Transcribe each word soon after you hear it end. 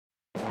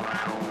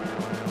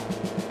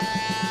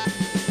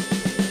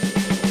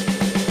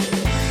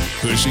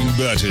pushing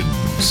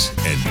buttons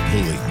and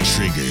pulling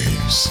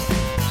triggers.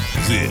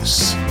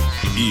 This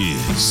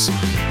is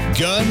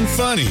Gun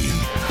Funny.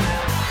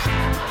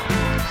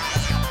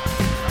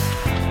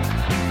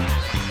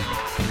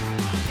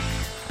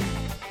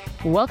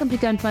 Welcome to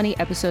Gun Funny,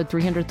 episode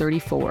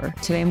 334.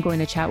 Today I'm going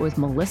to chat with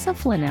Melissa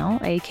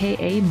Flanell,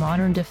 aka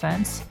Modern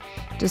Defense,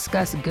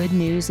 discuss good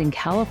news in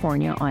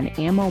California on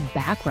ammo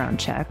background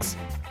checks,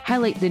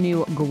 highlight the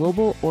new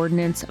Global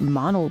Ordnance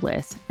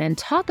monolith, and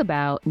talk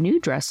about new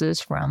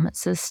dresses from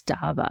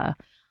Sestava.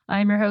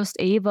 I'm your host,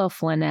 Ava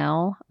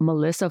Flanell.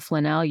 Melissa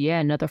Flanell,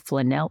 another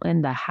Flanell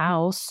in the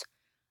house.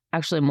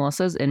 Actually,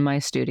 Melissa's in my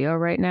studio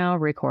right now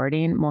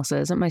recording. Melissa,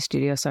 isn't my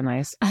studio so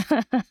nice?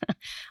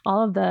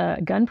 All of the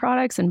gun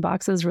products and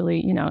boxes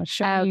really,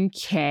 show you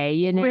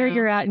where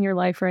you're at in your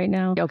life right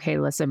now. Okay,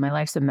 listen, my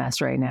life's a mess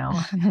right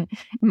now.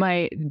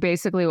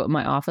 Basically what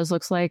my office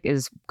looks like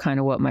is kind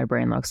of what my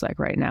brain looks like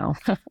right now.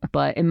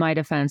 But in my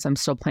defense, I'm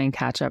still playing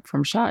catch up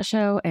from SHOT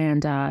Show,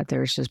 and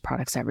there's just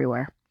products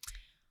everywhere.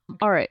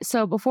 All right,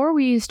 so before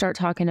we start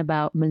talking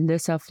about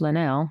Melissa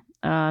Flanell,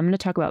 I'm going to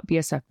talk about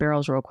BSF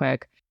barrels real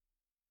quick.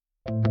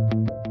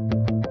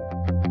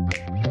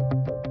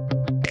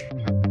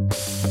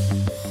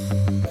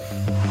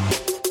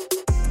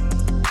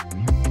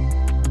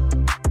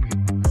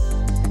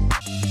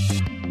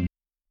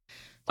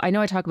 I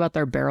know I talk about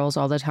their barrels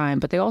all the time,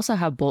 but they also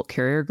have bolt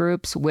carrier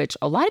groups, which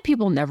a lot of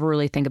people never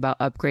really think about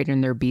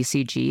upgrading their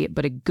BCG,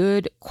 but a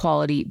good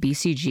quality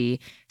BCG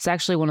is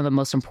actually one of the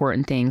most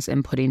important things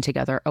in putting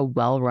together a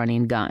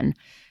well-running gun.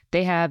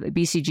 They have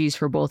BCGs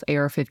for both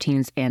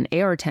AR-15s and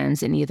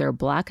AR-10s in either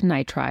black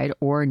nitride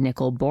or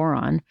nickel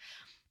boron.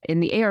 In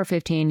the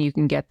AR-15, you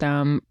can get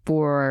them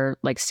for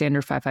like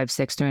standard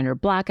 5.56 300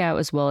 blackout,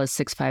 as well as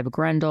 6.5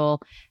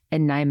 Grendel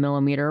and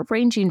 9mm,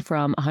 ranging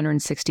from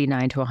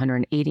 169 to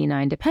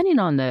 189, depending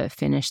on the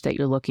finish that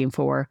you're looking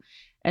for.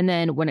 And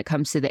then when it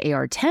comes to the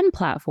AR-10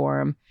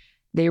 platform,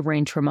 they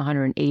range from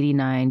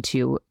 189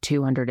 to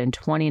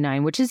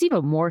 229, which is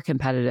even more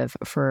competitive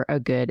for a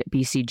good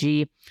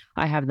BCG.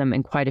 I have them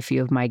in quite a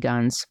few of my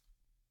guns,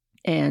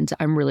 and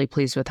I'm really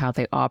pleased with how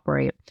they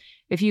operate.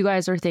 If you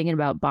guys are thinking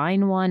about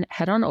buying one,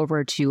 head on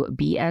over to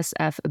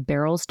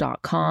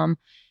bsfbarrels.com.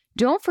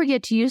 Don't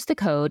forget to use the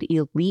code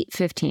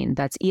ELITE15,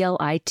 that's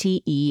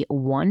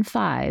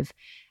ELITE15,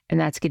 and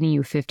that's getting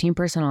you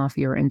 15% off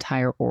your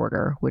entire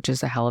order, which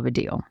is a hell of a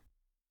deal.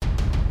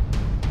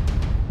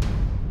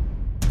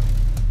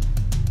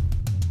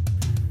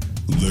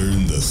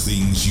 Learn the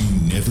things you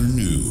never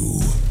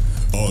knew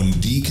on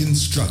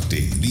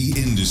Deconstructing the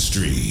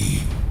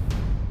Industry.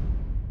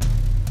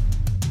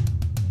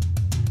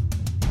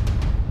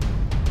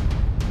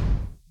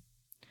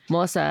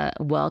 Melissa,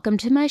 welcome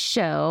to my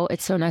show.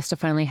 It's so nice to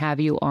finally have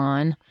you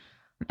on.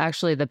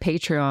 Actually, the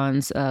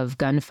Patreons of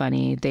Gun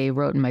Funny, they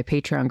wrote in my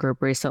Patreon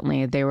group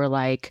recently. They were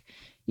like,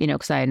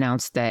 because I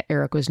announced that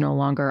Eric was no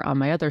longer on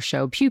my other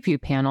show, Pew Pew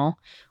Panel,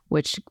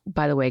 which,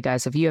 by the way,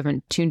 guys, if you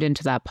haven't tuned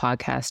into that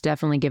podcast,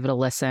 definitely give it a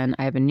listen.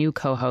 I have a new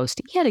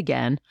co-host yet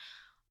again.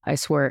 I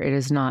swear it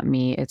is not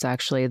me. It's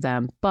actually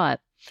them.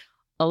 But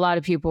a lot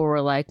of people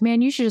were like,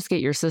 man, you should just get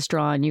your sister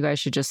on. You guys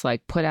should just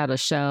like put out a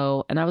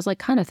show. And I was like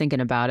kind of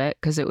thinking about it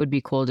because it would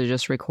be cool to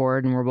just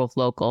record, and we're both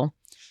local.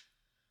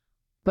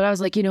 But I was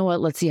like, you know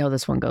what? Let's see how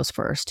this one goes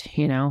first,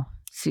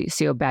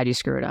 See how bad you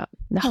screw it up.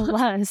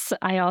 Plus,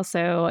 I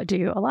also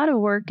do a lot of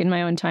work in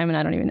my own time, and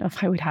I don't even know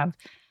if I would have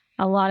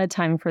a lot of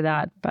time for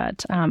that.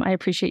 But I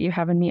appreciate you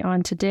having me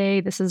on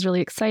today. This is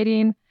really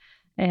exciting.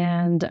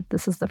 And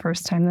this is the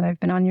first time that I've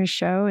been on your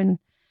show. And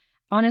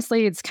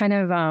honestly, it's kind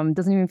of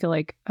doesn't even feel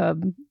like,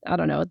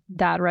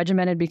 that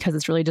regimented, because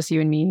it's really just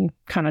you and me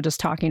kind of just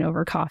talking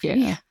over coffee.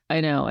 Yeah,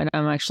 I know. And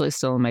I'm actually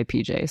still in my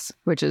PJs,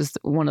 which is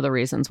one of the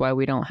reasons why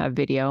we don't have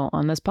video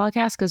on this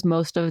podcast, because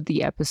most of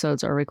the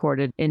episodes are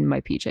recorded in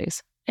my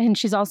PJs. And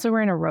she's also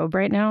wearing a robe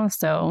right now,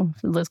 so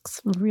it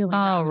looks really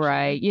all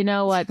right. You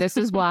know what? This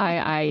is why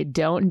I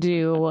don't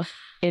do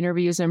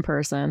interviews in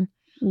person.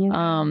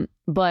 Yeah.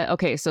 But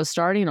okay, so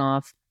starting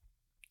off,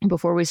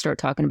 before we start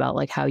talking about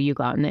like how you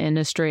got in the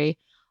industry,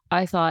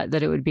 I thought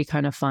that it would be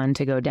kind of fun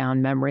to go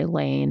down memory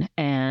lane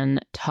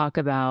and talk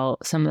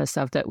about some of the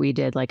stuff that we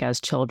did like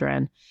as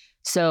children.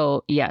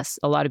 So yes,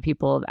 a lot of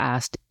people have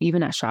asked,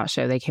 even at SHOT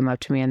Show, they came up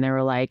to me and they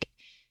were like,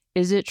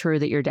 is it true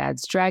that your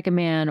dad's Dragon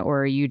Man,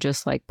 or are you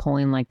just like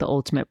pulling like the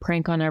ultimate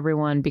prank on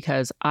everyone?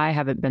 Because I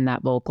haven't been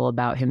that vocal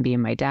about him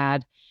being my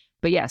dad.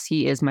 But yes,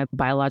 he is my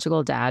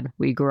biological dad.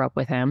 We grew up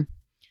with him.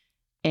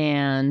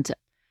 And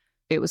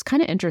it was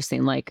kind of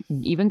interesting, like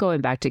even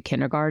going back to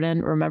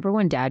kindergarten. Remember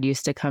when Dad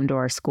used to come to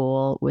our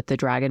school with the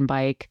dragon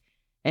bike?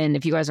 And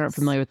if you guys aren't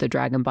familiar with the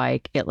dragon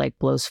bike, it like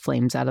blows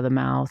flames out of the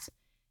mouth,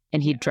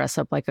 and he'd dress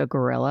up like a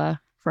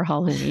gorilla for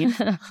Halloween.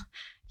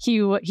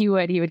 He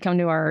would come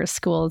to our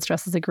school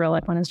dressed as a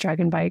gorilla on his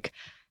dragon bike.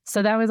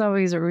 So that was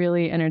always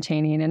really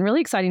entertaining and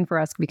really exciting for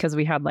us because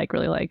we had like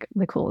really like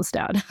the coolest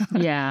dad.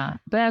 Yeah.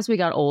 But as we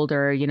got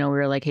older, we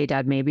were like, hey,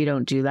 Dad, maybe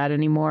don't do that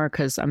anymore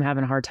because I'm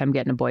having a hard time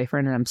getting a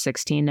boyfriend and I'm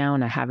 16 now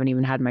and I haven't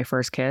even had my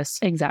first kiss.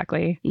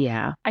 Exactly.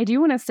 Yeah. I do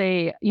want to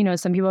say,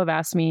 some people have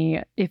asked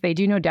me if they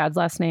do know Dad's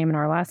last name and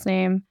our last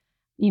name.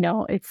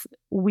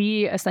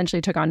 We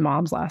essentially took on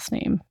Mom's last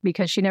name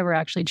because she never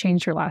actually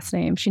changed her last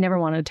name. She never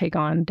wanted to take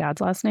on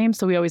Dad's last name.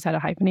 So we always had a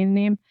hyphenated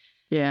name.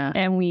 Yeah.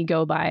 And we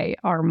go by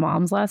our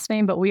mom's last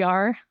name, but we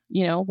are,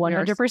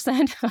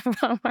 100%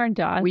 from our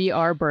dad. We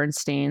are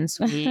Bernsteins.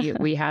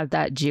 We have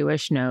that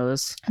Jewish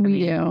nose.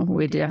 We do.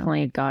 We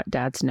definitely got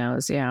Dad's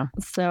nose. Yeah.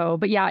 So,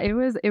 but yeah, it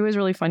was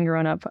really fun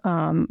growing up,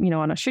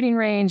 on a shooting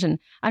range. And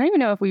I don't even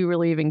know if we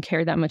really even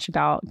cared that much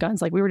about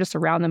guns. Like we were just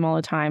around them all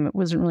the time. It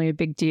wasn't really a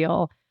big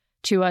deal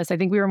to us. I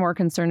think we were more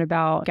concerned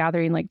about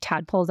gathering like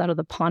tadpoles out of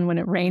the pond when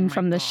it rained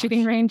from the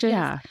shooting ranges.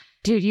 Yeah.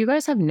 Dude, you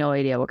guys have no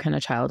idea what kind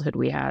of childhood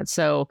we had.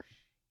 So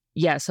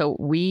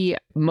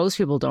most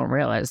people don't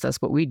realize this,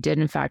 but we did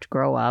in fact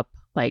grow up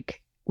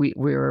like we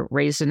were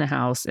raised in a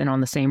house and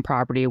on the same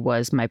property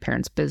was my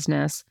parents'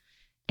 business.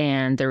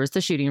 And there was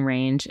the shooting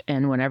range.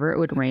 And whenever it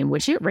would rain,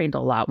 which it rained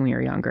a lot when we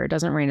were younger, it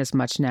doesn't rain as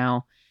much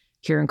now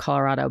here in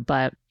Colorado,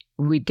 but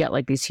we'd get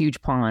like these huge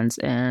ponds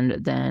and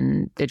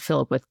then they'd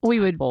fill up with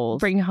we would tadpoles.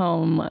 Bring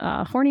home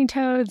horny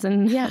toads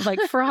and like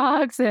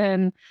frogs.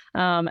 And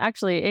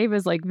actually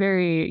Ava's like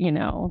very,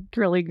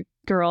 girly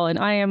girl. And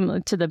I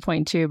am to the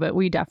point too, but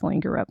we definitely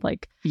grew up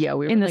like we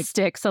were in the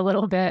sticks a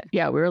little bit.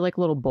 Yeah, we were like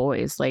little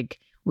boys. Like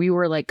we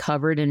were like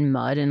covered in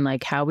mud and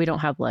like how we don't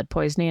have lead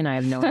poisoning. I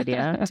have no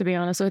idea, to be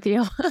honest with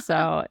you.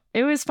 So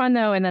it was fun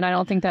though. And then I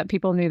don't think that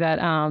people knew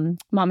that Mom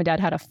and Dad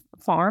had a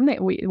farm.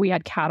 We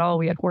had cattle,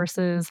 we had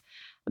horses.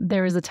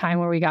 There was a time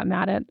where we got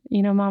mad at,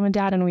 Mom and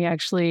Dad, and we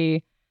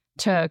actually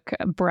took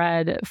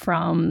bread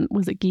from,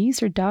 was it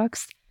geese or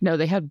ducks? No,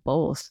 they had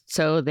both.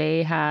 So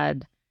they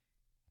got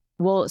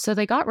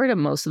rid of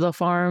most of the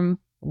farm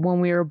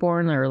when we were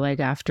born or like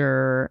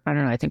after, I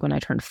don't know, I think when I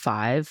turned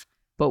 5,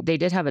 but they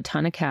did have a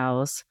ton of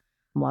cows.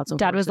 Lots of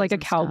Dad was like a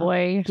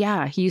cowboy.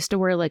 Yeah, he used to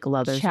wear like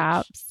leather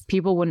chaps.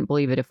 People wouldn't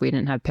believe it if we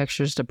didn't have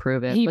pictures to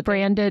prove it. He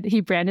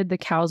branded the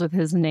cows with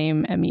his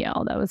name,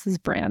 MEL. That was his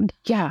brand.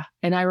 Yeah,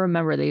 and I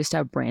remember they used to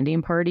have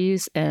branding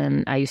parties,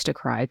 and I used to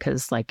cry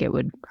because like it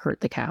would hurt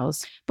the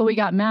cows. But we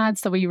got mad,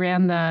 so we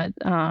ran the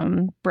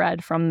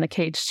bread from the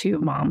cage to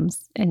Mom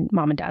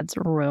and Dad's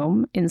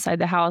room inside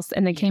the house,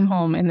 and they came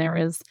home and there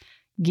was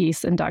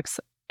geese and ducks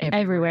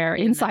everywhere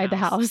inside the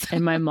house.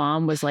 And my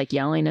mom was like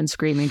yelling and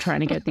screaming, trying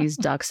to get these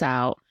ducks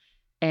out.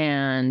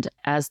 And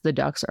as the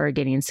ducks are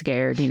getting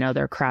scared,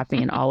 they're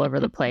crapping all over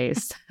the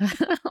place.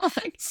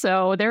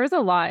 So there was a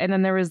lot. And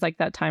then there was like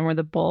that time where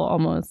the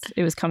bull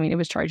it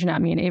was charging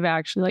at me. And Ava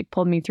actually like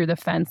pulled me through the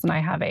fence. And I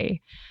have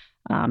a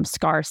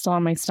scar still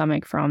on my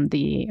stomach from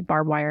the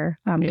barbed wire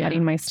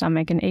cutting my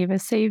stomach, and Ava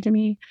saved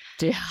me.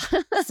 Yeah.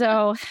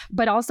 So,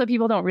 but also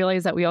people don't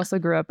realize that we also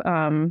grew up,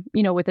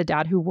 with a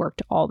dad who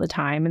worked all the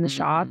time in the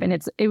shop. And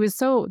it was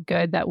so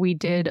good that we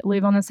did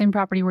live on the same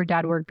property where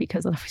Dad worked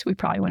because otherwise we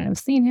probably wouldn't have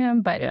seen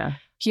him. But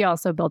he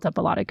also built up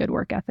a lot of good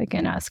work ethic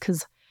in us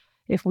because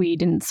if we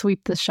didn't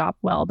sweep the shop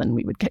well, then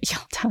we would get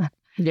yelled at.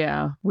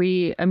 Yeah.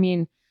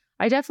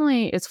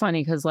 It's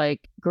funny because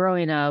like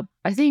growing up,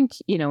 I think,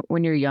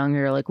 when you're young,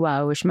 you're like,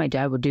 wow, I wish my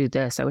dad would do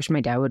this. I wish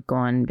my dad would go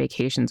on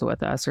vacations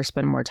with us or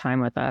spend more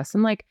time with us.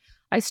 And like,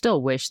 I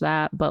still wish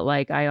that. But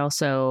like, I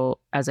also,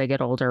 as I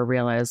get older,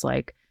 realize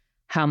like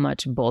how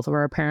much both of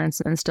our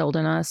parents instilled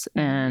in us.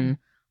 And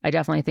I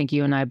definitely think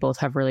you and I both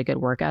have really good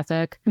work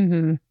ethic.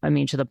 Mm-hmm. I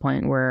mean, to the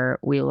point where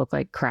we look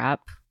like crap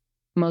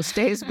most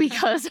days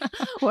because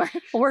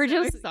we're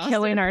just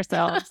killing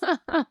ourselves.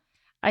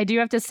 I do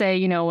have to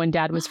say, when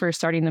Dad was first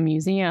starting the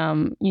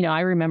museum, I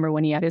remember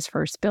when he had his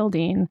first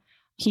building,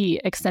 he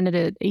extended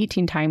it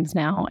 18 times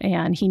now,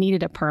 and he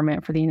needed a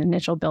permit for the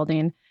initial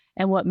building.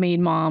 And what made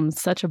Mom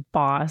such a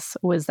boss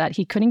was that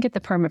he couldn't get the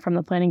permit from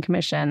the Planning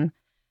Commission.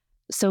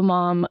 So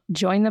Mom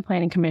joined the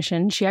Planning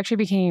Commission. She actually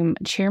became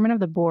chairman of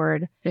the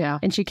board. Yeah.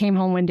 And she came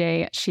home one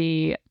day,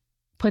 she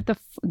put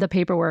the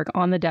paperwork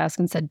on the desk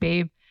and said,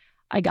 babe,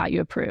 I got you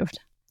approved.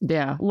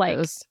 Yeah.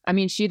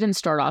 She didn't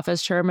start off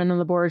as chairman of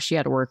the board. She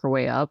had to work her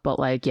way up. But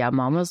like, yeah,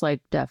 Mom was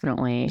like,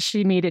 definitely.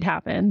 She made it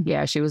happen.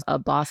 Yeah. She was a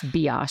boss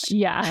biatch.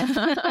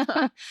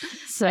 Yeah.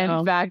 So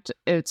in fact,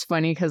 it's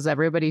funny because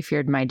everybody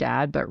feared my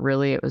dad, but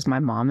really it was my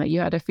mom that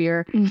you had to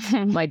fear.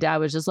 My dad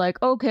was just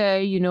like,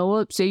 okay, you know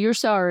what? Say you're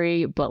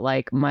sorry. But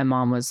like my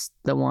mom was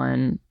the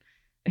one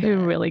who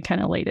really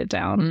kind of laid it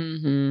down.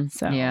 Mm-hmm.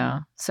 So,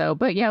 yeah. So,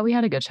 but yeah, we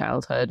had a good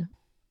childhood.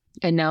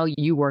 And now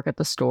you work at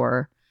the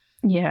store.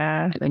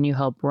 Yeah. And you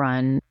help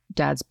run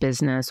Dad's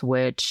business,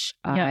 which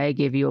I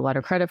give you a lot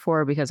of credit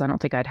for because I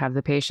don't think I'd have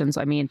the patience.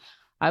 I mean,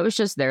 I was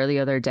just there the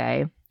other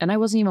day and I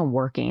wasn't even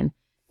working.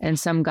 And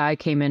some guy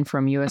came in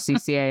from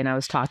USCCA and I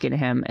was talking to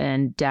him,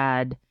 and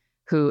Dad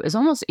who is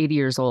almost 80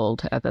 years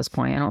old at this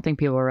point. I don't think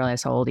people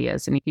realize how old he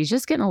is. And he's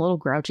just getting a little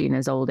grouchy in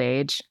his old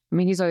age. I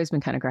mean, he's always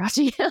been kind of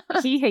grouchy.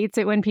 He hates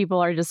it when people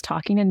are just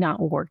talking and not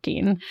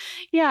working.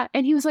 Yeah.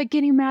 And he was like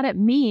getting mad at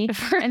me.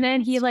 And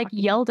then he like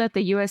yelled at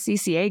the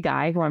USCCA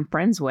guy who I'm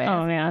friends with.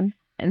 Oh, man.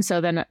 And so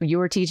then you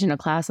were teaching a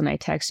class and I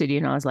texted you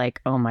and I was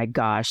like, oh my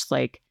gosh,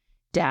 like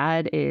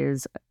Dad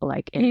is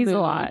like, he's a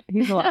lot.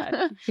 He's a lot.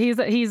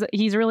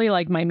 He's really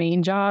like my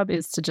main job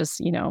is to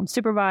just,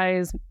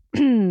 supervise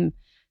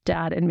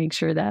Dad and make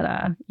sure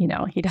that,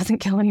 he doesn't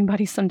kill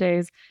anybody some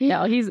days.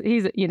 Yeah. He's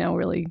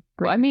really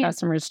great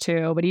customers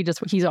too, but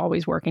he's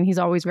always working. He's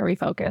always very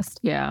focused.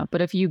 Yeah.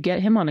 But if you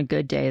get him on a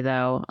good day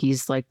though,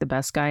 he's like the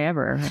best guy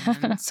ever.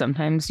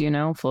 Sometimes,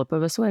 flip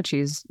of a switch.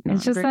 It's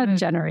just that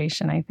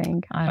generation, I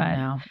think. I don't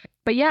know.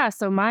 But yeah,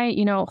 so my,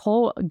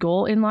 whole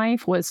goal in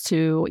life was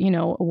to,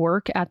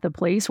 work at the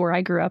place where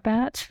I grew up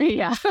at.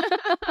 Yeah.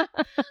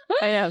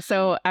 Yeah.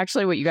 So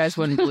actually what you guys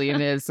wouldn't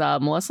believe is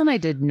Melissa and I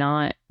did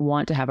not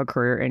want to have a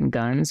career in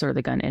guns or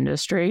the gun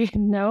industry.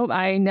 Nope.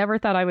 I never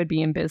thought I would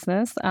be in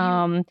business.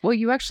 Well,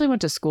 you actually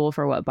went to school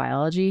for what,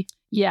 biology?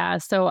 Yeah.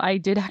 So I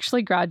did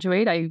actually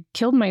graduate. I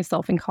killed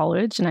myself in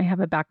college and I have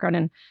a background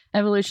in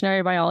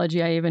evolutionary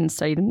biology. I even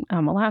studied in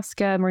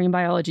Alaska marine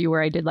biology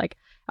where I did like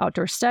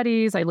outdoor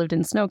studies. I lived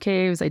in snow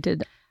caves. I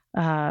did,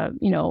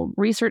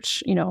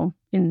 research,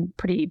 in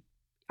pretty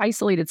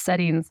isolated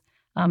settings.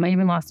 I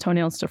even lost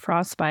toenails to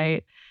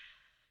frostbite.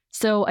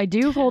 So I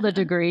do hold a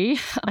degree.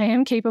 I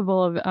am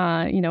capable of,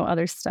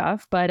 other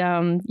stuff. But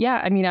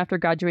after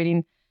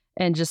graduating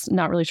and just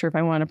not really sure if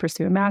I want to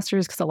pursue a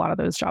master's because a lot of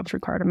those jobs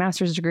required a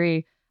master's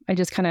degree, I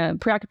just kind of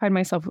preoccupied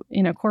myself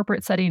in a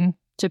corporate setting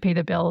to pay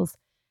the bills.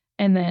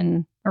 And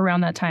then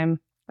around that time,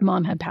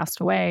 Mom had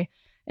passed away.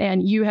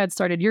 And you had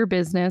started your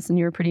business and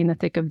you were pretty in the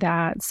thick of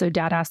that. So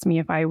Dad asked me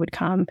if I would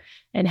come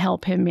and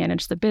help him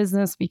manage the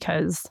business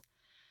because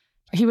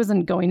he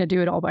wasn't going to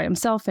do it all by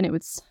himself.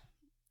 And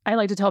I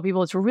like to tell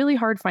people it's really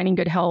hard finding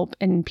good help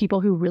and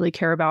people who really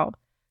care about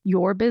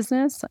your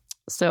business.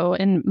 So,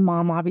 and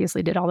Mom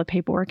obviously did all the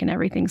paperwork and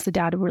everything. So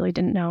Dad really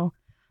didn't know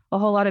a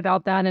whole lot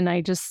about that. And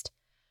I just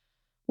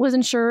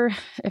wasn't sure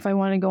if I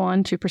wanted to go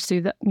on to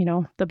pursue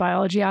the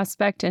biology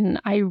aspect. And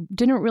I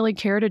didn't really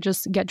care to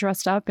just get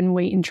dressed up and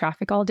wait in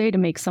traffic all day to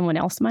make someone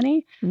else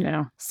money.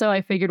 Yeah. So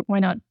I figured why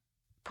not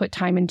put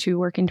time into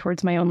working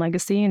towards my own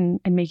legacy and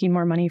making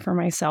more money for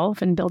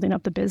myself and building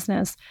up the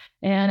business.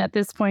 And at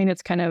this point,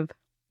 it's kind of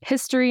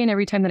history. And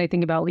every time that I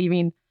think about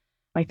leaving,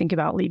 I think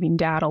about leaving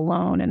Dad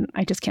alone. And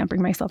I just can't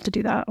bring myself to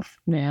do that.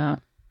 Yeah,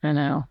 I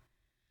know.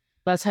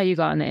 That's how you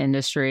got in the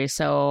industry.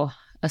 So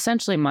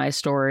essentially my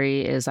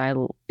story is I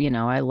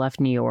left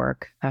New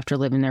York after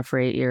living there for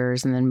 8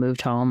 years and then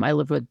moved home. I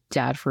lived with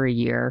Dad for a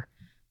year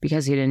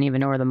because he didn't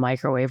even know where the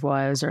microwave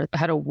was or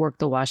how to work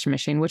the washing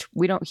machine, which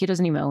he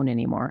doesn't even own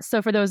anymore.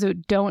 So for those who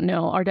don't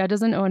know, our dad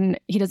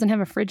he doesn't have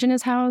a fridge in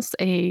his house,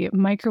 a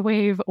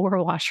microwave or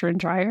a washer and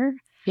dryer.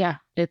 Yeah,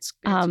 it's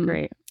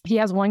great. He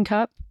has one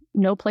cup,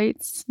 no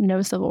plates,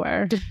 no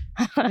silverware.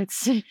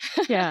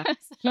 Yeah.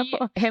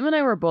 Him and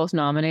I were both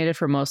nominated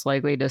for most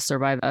likely to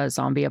survive a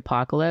zombie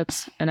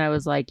apocalypse. And I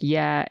was like,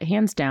 yeah,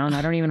 hands down,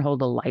 I don't even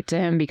hold a light to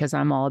him because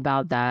I'm all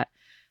about that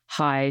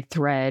high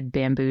thread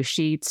bamboo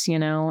sheets,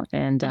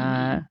 and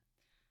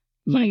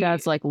my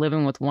dad's like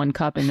living with one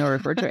cup and no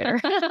refrigerator.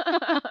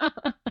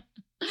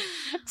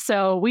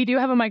 So we do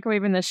have a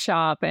microwave in the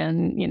shop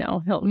and,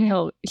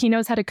 he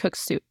knows how to cook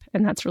soup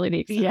and that's really the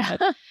extent.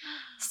 Yeah.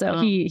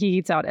 So he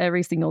eats out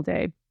every single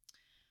day.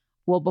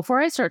 Well, before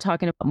I start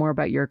talking more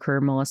about your career,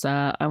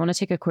 Melissa, I want to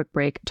take a quick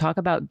break, talk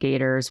about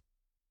Gators.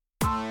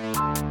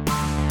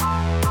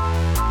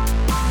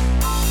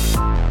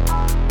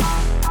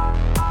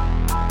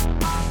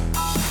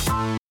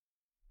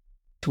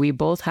 We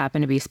both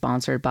happen to be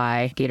sponsored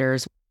by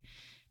Gators,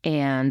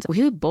 and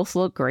we both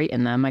look great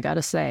in them, I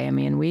gotta say. I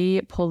mean,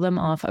 we pull them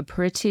off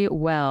pretty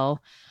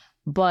well.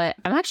 But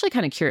I'm actually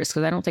kind of curious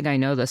because I don't think I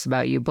know this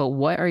about you, but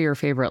what are your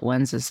favorite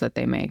lenses that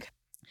they make?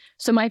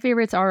 So my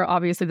favorites are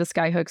obviously the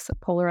Skyhooks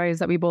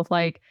polarized that we both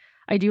like.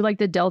 I do like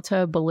the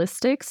Delta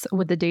Ballistics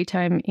with the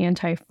daytime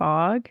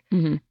anti-fog.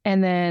 Mm-hmm.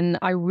 And then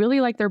I really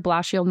like their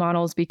Blast Shield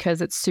models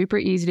because it's super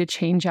easy to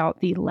change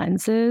out the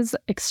lenses,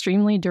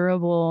 extremely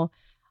durable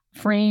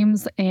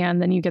frames,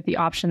 and then you get the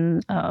option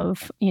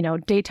of,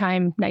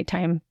 daytime,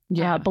 nighttime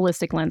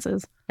ballistic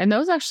lenses. And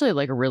those actually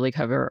really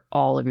cover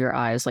all of your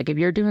eyes. Like if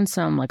you're doing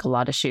some a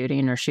lot of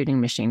shooting or shooting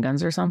machine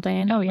guns or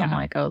something, oh yeah, I'm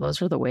like, oh,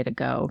 those are the way to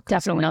go.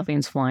 Definitely.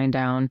 Nothing's flying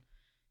down,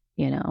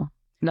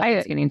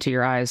 nothing's getting to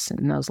your eyes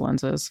in those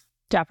lenses.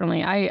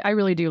 Definitely. I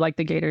really do like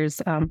the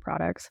Gators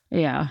products.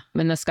 Yeah.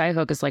 And the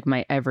Skyhook is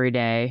my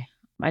everyday.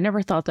 I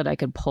never thought that I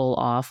could pull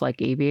off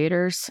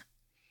aviators.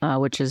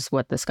 Which is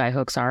what the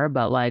Skyhooks are.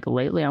 But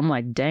lately I'm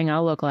like, dang, I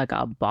look like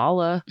a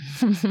baller,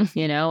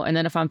 And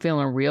then if I'm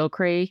feeling real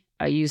cray,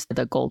 I use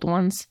the gold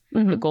ones,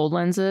 the gold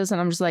lenses. And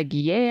I'm just like,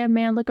 yeah,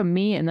 man, look at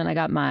me. And then I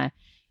got my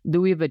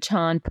Louis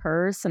Vuitton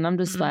purse and I'm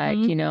just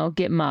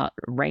get my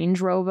Range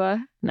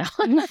Rover. No.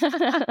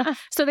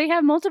 So they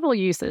have multiple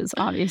uses,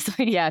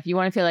 obviously. Yeah. If you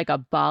want to feel like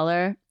a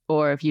baller,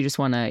 or if you just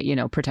want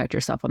to, protect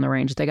yourself on the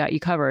range, they got you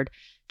covered.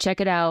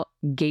 Check it out.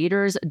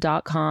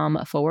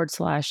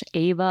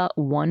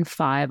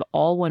 Gators.com/Ava15,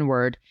 all one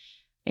word.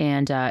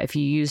 And if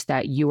you use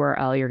that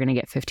URL, you're going to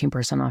get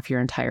 15% off your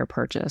entire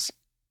purchase.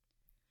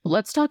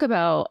 Let's talk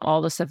about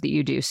all the stuff that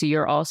you do. So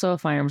you're also a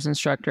firearms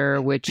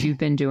instructor, which you've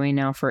been doing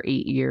now for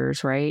 8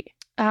 years, right?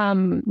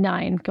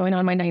 9, going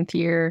on my 9th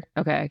year.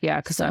 Okay.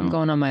 Yeah. Because I'm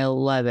going on my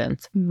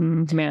 11th.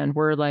 Mm-hmm. Man,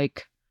 we're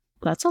like,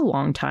 that's a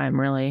long time,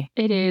 really.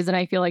 It is. And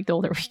I feel like the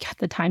older we get,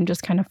 the time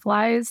just kind of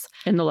flies.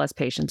 And the less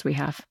patience we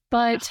have.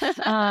 But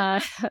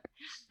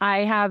I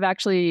have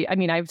actually,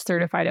 I've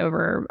certified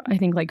over, I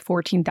think like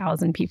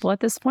 14,000 people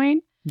at this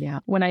point. Yeah.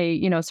 When I,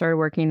 started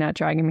working at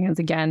Dragonman's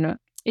again,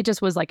 it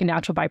just was like a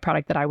natural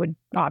byproduct that I would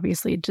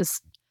obviously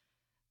just,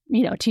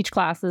 teach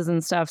classes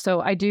and stuff. So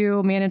I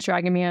do manage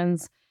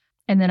Dragonman's.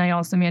 And then I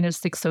also manage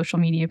 6 social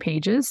media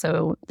pages.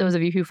 So those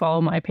of you who follow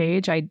my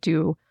page, I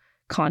do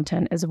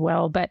content as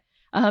well. But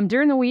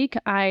during the week,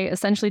 I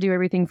essentially do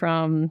everything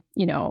from,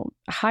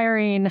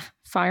 hiring,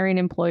 firing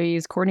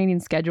employees, coordinating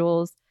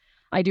schedules.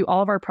 I do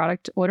all of our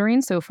product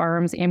ordering. So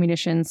firearms,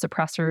 ammunition,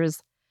 suppressors,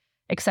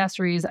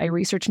 accessories. I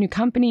research new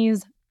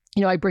companies.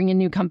 I bring in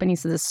new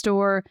companies to the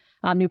store,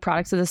 new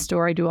products to the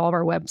store. I do all of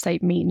our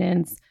website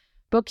maintenance,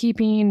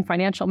 bookkeeping,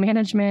 financial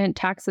management,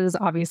 taxes,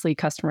 obviously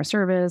customer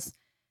service,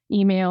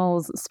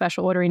 emails,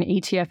 special ordering,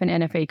 ATF and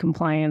NFA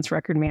compliance,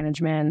 record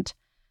management.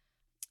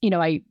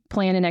 I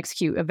plan and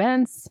execute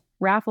events,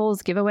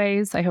 raffles,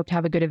 giveaways. I hope to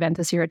have a good event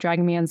this year at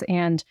Dragonman's.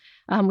 And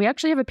we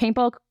actually have a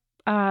paintball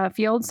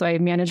field. So I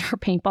manage our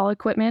paintball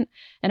equipment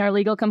and our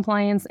legal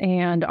compliance.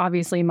 And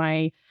obviously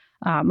my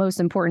most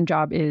important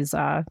job is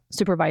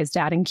supervise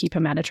Dad and keep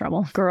him out of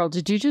trouble. Girl,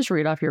 did you just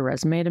read off your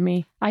resume to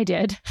me? I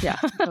did. Yeah.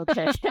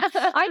 Okay.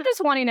 I'm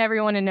just wanting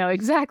everyone to know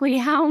exactly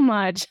how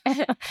much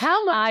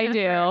I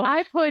do.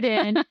 I put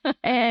in,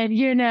 and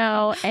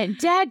and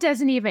Dad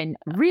doesn't even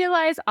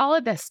realize all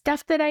of the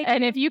stuff that I do.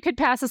 And if you could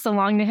pass this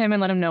along to him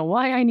and let him know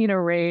why I need a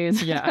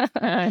raise. Yeah.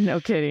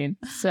 No kidding.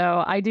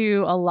 So I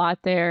do a lot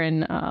there.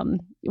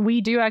 And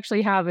we do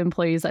actually have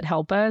employees that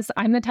help us.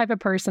 I'm the type of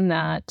person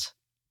that,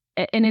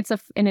 and it's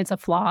a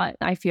flaw,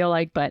 I feel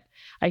like, but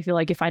I feel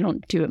like if I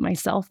don't do it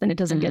myself, then it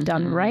doesn't get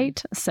done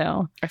right.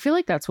 So I feel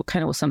like that's what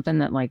kind of was something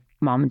that like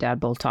Mom and Dad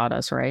both taught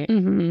us, right?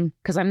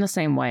 Because I'm the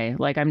same way.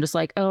 Like, I'm just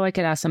like, oh, I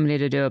could ask somebody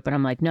to do it, but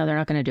I'm like, no, they're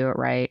not going to do it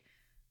right.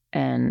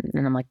 And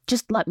I'm like,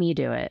 just let me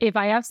do it. If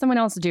I have someone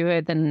else do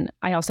it, then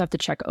I also have to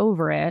check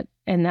over it.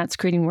 And that's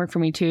creating work for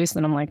me too. So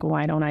then I'm like,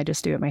 why don't I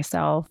just do it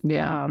myself?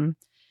 Yeah.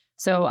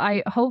 So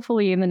I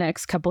hopefully in the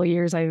next couple of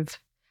years,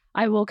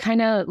 I will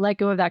kind of let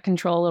go of that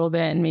control a little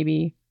bit and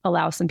maybe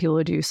allow some people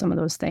to do some of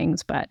those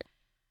things, but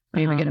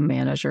maybe get a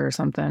manager or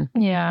something.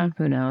 Yeah.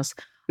 Who knows?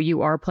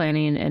 You are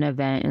planning an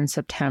event in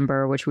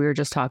September, which we were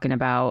just talking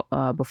about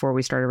before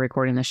we started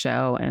recording the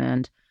show.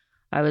 And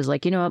I was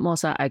like, you know what,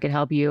 Melissa, I could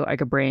help you. I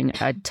could bring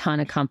a ton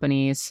of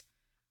companies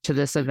to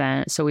this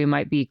event. So we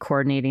might be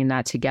coordinating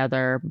that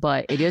together,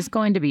 but it is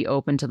going to be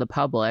open to the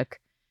public.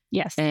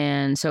 Yes.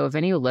 And so if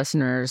any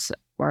listeners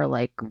are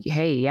like,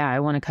 hey, yeah, I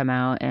want to come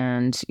out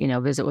and,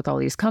 visit with all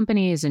these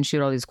companies and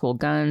shoot all these cool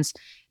guns,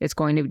 it's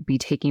going to be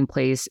taking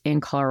place in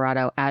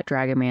Colorado at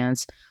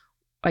Dragonman's.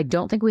 I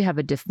don't think we have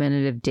a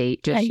definitive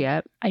date just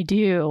yet. I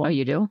do. Oh,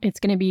 you do? It's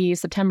going to be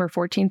September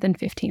 14th and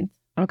 15th.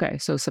 Okay.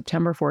 So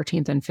September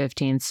 14th and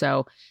 15th.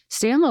 So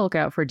stay on the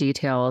lookout for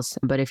details.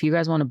 But if you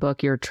guys want to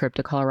book your trip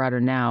to Colorado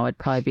now, it'd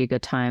probably be a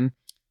good time.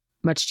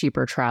 Much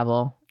cheaper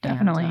travel.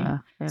 Definitely. And,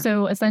 yeah.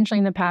 So essentially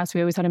in the past,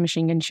 we always had a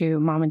machine gun shoot.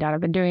 Mom and Dad have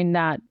been doing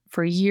that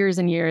for years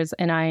and years.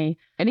 And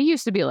it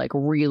used to be like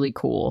really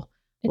cool.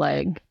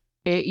 Like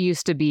it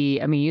used to be,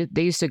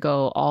 they used to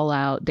go all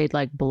out. They'd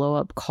like blow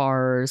up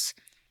cars.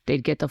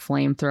 They'd get the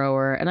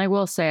flamethrower. And I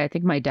will say, I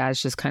think my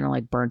dad's just kind of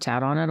like burnt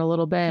out on it a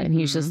little bit. And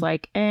he's just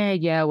like,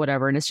 yeah,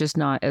 whatever. And it's just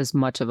not as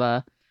much of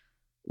a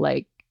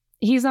like,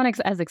 he's not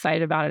as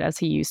excited about it as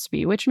he used to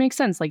be, which makes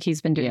sense. Like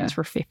he's been doing this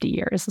for 50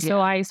 years. So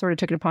I sort of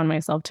took it upon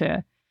myself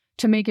to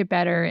make it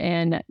better.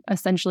 And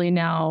essentially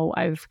now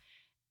I've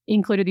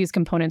included these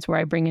components where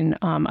I bring in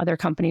other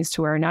companies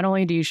to where not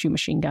only do you shoot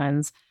machine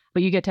guns,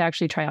 but you get to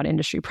actually try out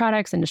industry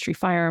products, industry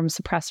firearms,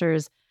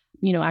 suppressors,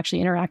 actually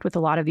interact with a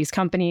lot of these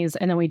companies.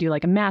 And then we do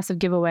like a massive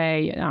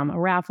giveaway, a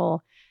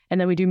raffle, and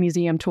then we do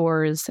museum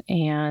tours.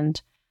 And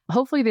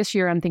hopefully this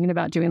year I'm thinking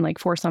about doing like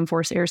Force on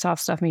Force airsoft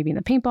stuff, maybe in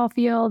the paintball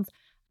field,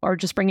 or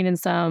just bringing in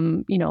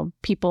some,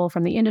 people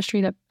from the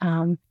industry that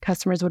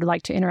customers would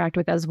like to interact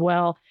with as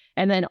well.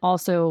 And then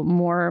also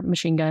more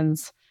machine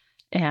guns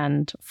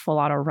and full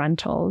auto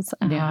rentals.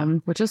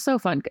 Which is so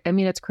fun.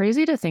 It's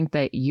crazy to think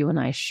that you and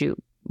I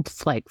shoot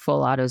like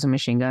full autos and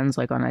machine guns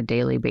like on a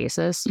daily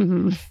basis.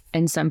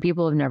 And some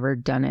people have never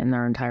done it in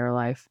their entire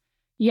life.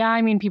 Yeah,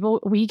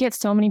 we get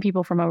so many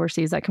people from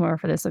overseas that come over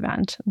for this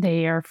event.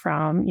 They are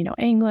from,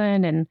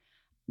 England and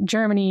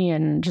Germany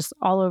and just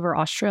all over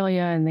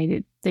Australia,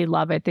 and they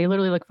love it. They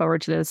literally look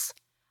forward to this,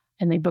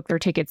 and they book their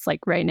tickets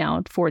like right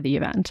now for the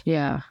event.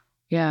 Yeah,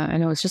 I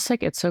know. It's just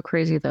like, it's so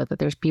crazy though that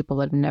there's people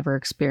that have never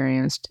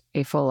experienced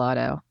a full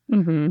auto.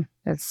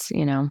 That's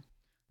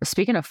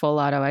Speaking of full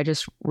auto, I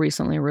just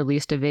recently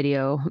released a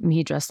video,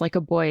 me dressed like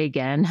a boy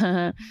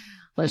again.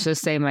 Let's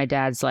just say my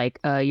dad's like,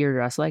 you're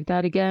dressed like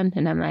that again?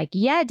 And I'm like,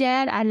 yeah,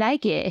 Dad, I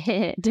like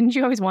it. Didn't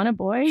you always want a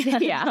boy?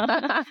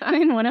 Yeah. I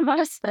mean, one of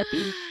us.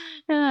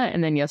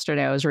 And then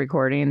yesterday I was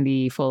recording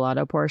the full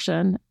auto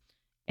portion.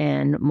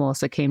 And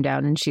Melissa came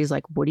down and she's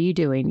like, what are you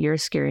doing? You're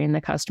scaring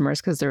the customers,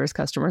 because there was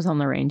customers on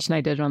the range and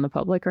I did it on the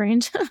public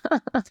range.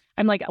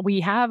 I'm like, we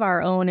have our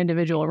own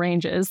individual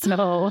ranges.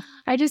 So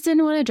I just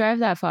didn't want to drive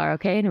that far.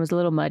 Okay. And it was a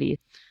little muddy.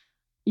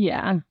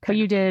 yeah, but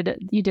you did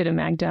a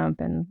mag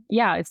dump, and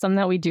yeah, it's something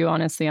that we do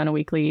honestly on a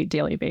weekly,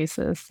 daily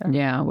basis. So.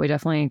 Yeah, we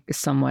definitely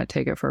somewhat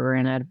take it for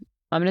granted.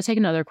 I'm going to take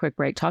another quick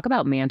break. Talk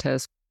about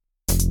Mantis.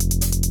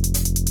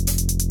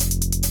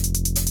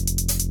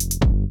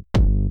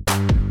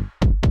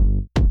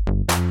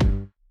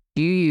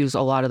 You use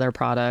a lot of their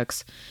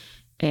products,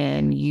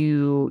 and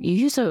you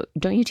use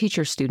don't you teach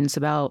your students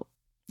about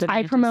the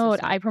I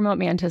promote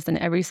Mantis in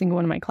every single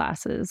one of my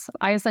classes.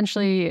 I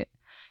essentially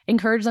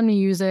encourage them to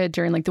use it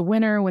during like the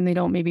winter when they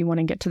don't maybe want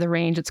to get to the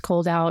range. It's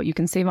cold out. You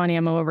can save on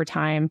ammo over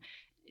time.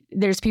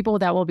 There's people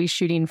that will be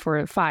shooting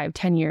for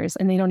 5-10 years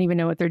and they don't even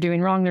know what they're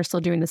doing wrong. They're still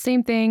doing the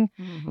same thing,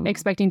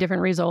 expecting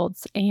different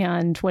results.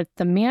 And with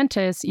the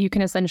Mantis, you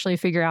can essentially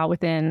figure out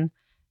within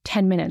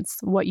 10 minutes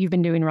what you've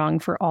been doing wrong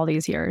for all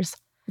these years.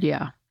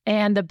 Yeah.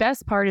 And the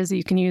best part is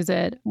you can use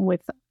it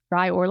with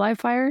dry or live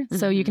fire.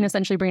 So you can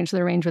essentially bring it to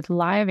the range with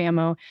live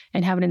ammo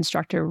and have an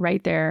instructor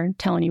right there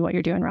telling you what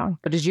you're doing wrong.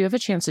 But did you have a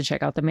chance to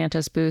check out the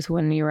Mantis booth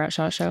when you were at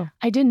SHOT Show?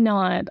 I did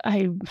not.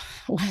 I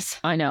was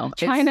I know.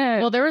 trying to.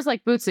 Well, there was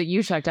like booths that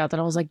you checked out that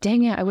I was like,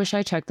 dang it, I wish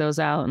I checked those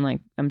out. And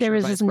like, there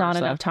was just not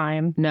enough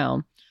time.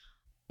 No.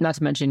 Not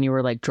to mention you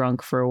were like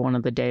drunk for one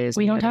of the days.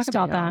 We don't talk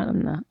about that.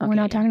 Okay. We're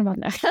not talking about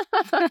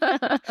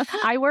that.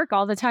 I work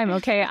all the time.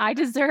 Okay. I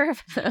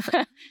deserve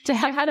to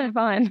have had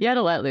fun. You had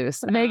to let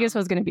loose. Vegas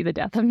was going to be the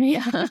death of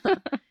me.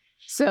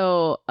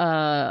 So when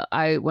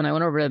I went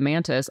over to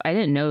Mantis, I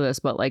didn't know this,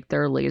 but like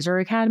their laser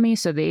academy,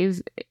 so they've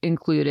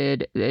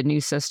included a new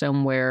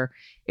system where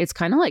it's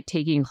kind of like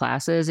taking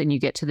classes and you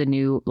get to the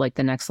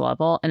next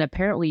level. And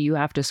apparently you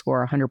have to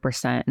score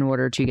 100% in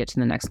order to get to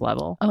the next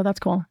level. Oh, that's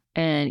cool.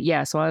 And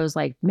yeah, so I was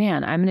like,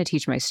 man, I'm going to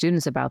teach my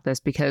students about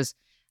this, because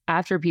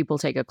after people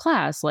take a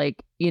class,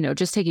 like,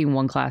 just taking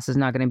one class is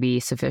not going to be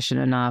sufficient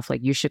enough.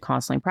 Like you should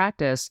constantly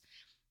practice.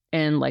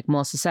 And like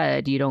Melissa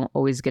said, you don't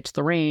always get to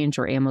the range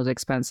or ammo's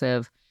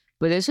expensive,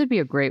 but this would be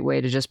a great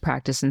way to just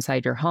practice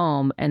inside your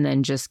home and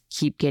then just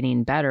keep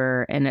getting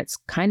better. And it's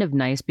kind of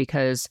nice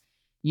because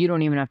you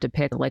don't even have to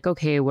pick like,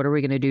 okay, what are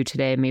we going to do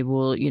today? Maybe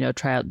we'll,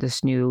 try out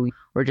this new,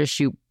 or just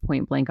shoot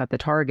point blank at the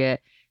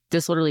target.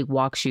 This literally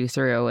walks you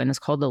through, and it's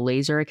called the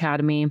Laser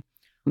Academy.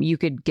 You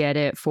could get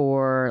it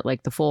for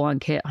like the full on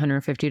kit,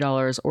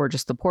 $150, or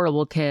just the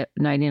portable kit,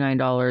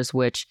 $99,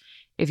 which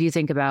if you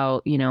think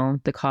about,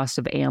 the cost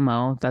of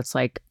ammo, that's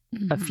like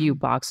a few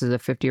boxes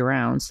of 50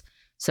 rounds.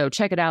 So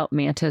check it out,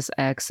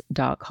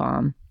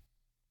 mantisx.com.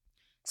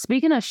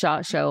 Speaking of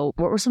SHOT Show,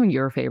 what were some of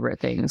your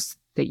favorite things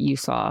that you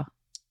saw?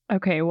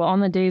 Okay, well,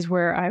 on the days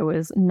where I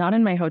was not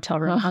in my hotel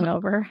room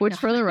hungover. Which,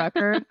 for the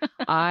record,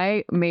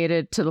 I made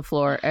it to the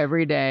floor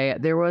every day.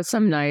 There was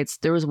one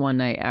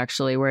night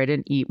actually where I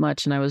didn't eat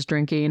much and I was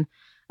drinking.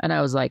 And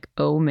I was like,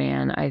 oh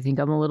man, I think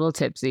I'm a little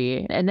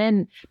tipsy. And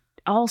then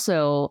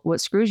also what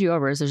screws you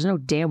over is there's no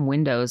damn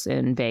windows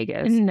in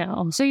Vegas.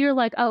 No. So you're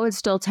like, oh, it's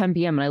still 10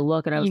 p.m. And I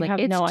look and I was like,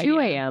 it's 2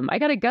 a.m. I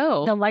got to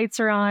go. The lights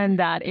are on.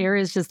 That air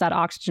is just, that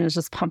oxygen is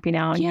just pumping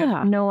out. And you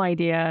have no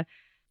idea.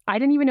 I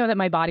didn't even know that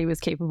my body was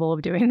capable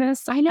of doing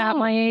this at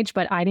my age,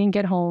 but I didn't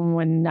get home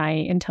one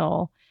night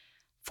until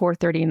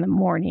 4:30 in the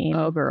morning.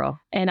 Oh, girl.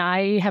 And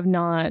I have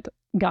not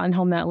gotten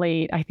home that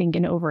late, I think,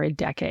 in over a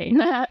decade.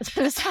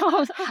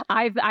 So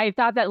I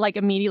thought that like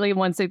immediately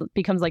once it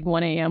becomes like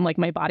 1 a.m., like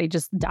my body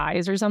just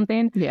dies or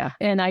something. Yeah.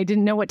 And I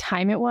didn't know what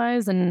time it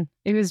was. And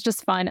it was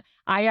just fun.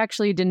 I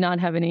actually did not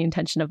have any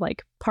intention of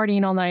like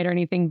partying all night or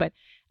anything, but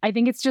I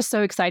think it's just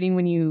so exciting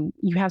when you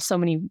have so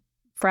many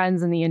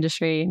friends in the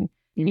industry and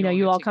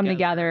you all come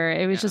together.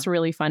 It was just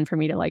really fun for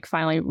me to like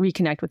finally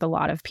reconnect with a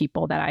lot of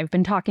people that I've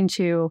been talking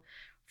to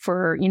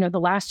for, the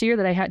last year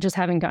that I just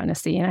haven't gotten to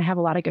see. And I have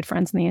a lot of good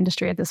friends in the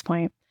industry at this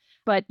point.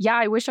 But yeah,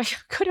 I wish I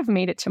could have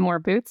made it to more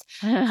booths.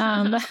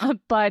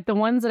 But the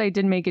ones that I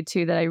did make it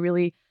to that I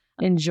really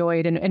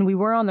enjoyed, and we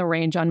were on the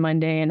range on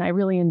Monday, and I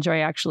really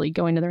enjoy actually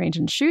going to the range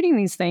and shooting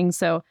these things.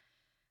 So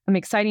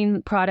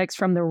exciting products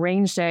from the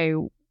range day.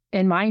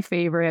 And my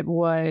favorite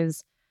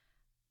was,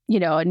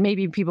 and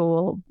maybe people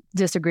will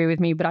disagree with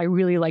me, but I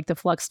really like the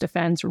Flux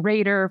Defense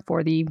Raider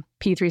for the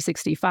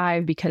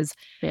P365 because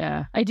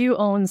I do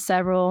own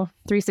several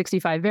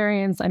 365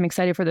 variants. I'm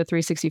excited for the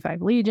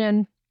 365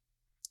 Legion.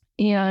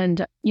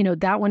 And,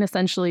 that one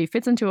essentially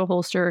fits into a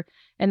holster.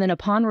 And then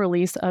upon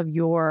release of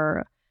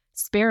your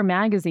spare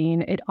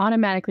magazine, it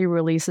automatically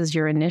releases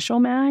your initial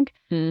mag.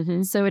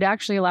 Mm-hmm. So it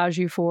actually allows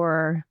you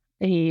for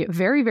a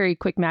very, very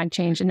quick mag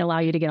change and allow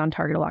you to get on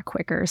target a lot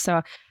quicker.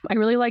 So I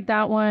really like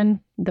that one,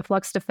 the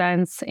Flux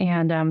Defense.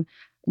 And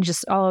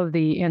just all of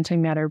the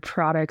antimatter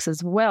products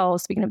as well.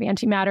 Speaking of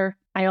antimatter,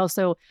 I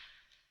also,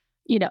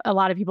 a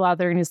lot of people out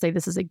there are going to say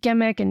this is a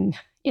gimmick, and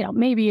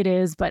maybe it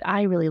is, but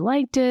I really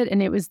liked it.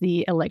 And it was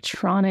the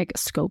electronic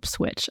scope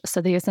switch.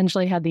 So they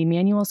essentially had the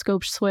manual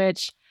scope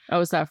switch.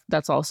 Oh,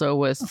 that's also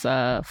with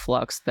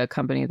Flux, the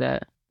company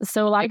that.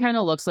 So it kind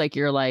of looks like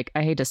you're like,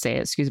 I hate to say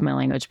it, excuse my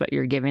language, but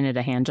you're giving it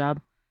a hand job.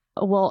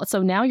 Well,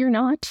 so now you're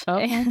not. Oh,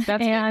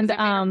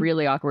 that's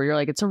really awkward. You're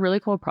like, it's a really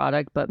cool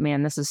product, but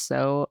man, this is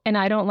so. And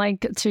I don't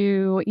like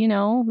to,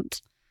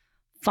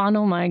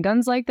 fondle my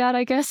guns like that,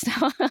 I guess.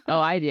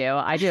 Oh, I do.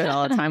 I do it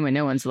all the time when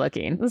no one's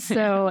looking.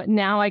 So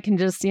now I can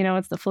just,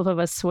 it's the flip of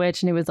a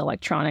switch, and it was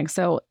electronic.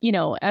 So,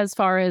 as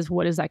far as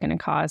what is that going to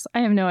cost, I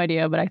have no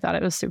idea, but I thought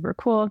it was super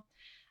cool.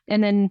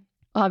 And then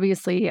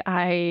obviously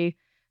I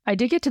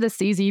did get to the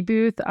CZ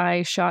booth.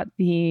 I shot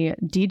the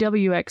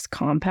DWX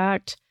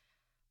Compact.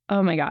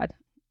 Oh my God.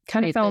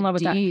 Kind of fell in love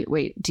with that.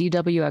 Wait,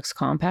 DWX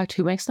Compact?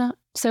 Who makes that?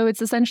 So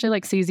it's essentially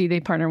like CZ. They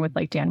partner with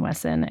like Dan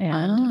Wesson,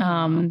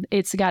 and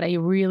it's got a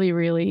really,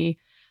 really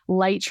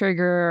light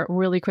trigger,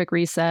 really quick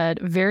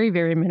reset, very,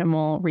 very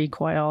minimal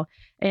recoil.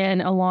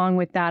 And along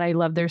with that, I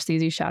love their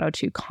CZ Shadow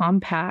 2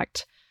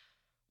 Compact,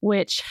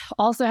 which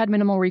also had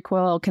minimal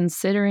recoil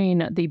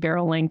considering the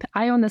barrel length.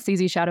 I own the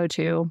CZ Shadow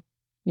 2.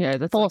 Yeah,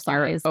 that's full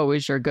size.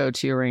 Always your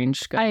go-to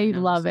range. I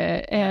love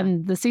it. Yeah.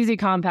 And the CZ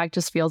Compact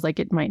just feels like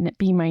it might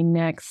be my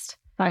next.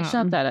 I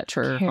shot that at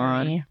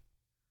TriggerCon.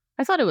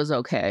 I thought it was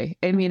okay.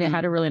 I mean, it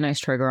had a really nice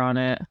trigger on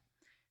it.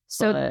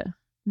 So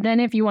then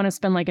if you want to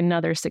spend like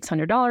another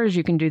 $600,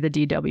 you can do the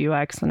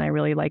DWX, and I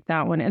really like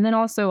that one. And then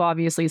also,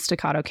 obviously,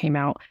 Staccato came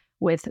out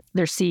with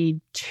their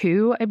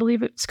C2, I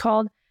believe it's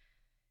called.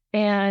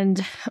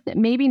 And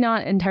maybe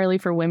not entirely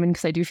for women,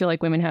 because I do feel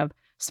like women have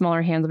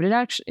smaller hands, but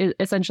it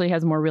essentially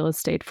has more real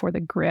estate for the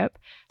grip.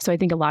 So I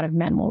think a lot of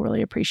men will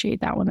really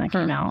appreciate that one that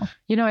came out.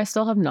 I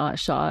still have not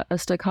shot a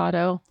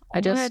Staccato.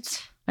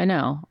 I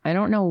know. I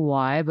don't know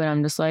why, but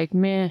I'm just like,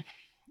 meh.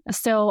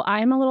 So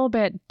I'm a little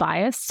bit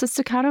biased to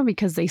Staccato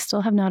because they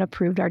still have not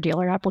approved our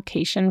dealer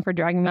application for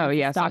Dragon Man. Oh,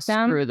 yeah. So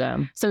screw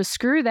them. So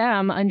screw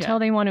them until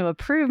they want to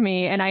approve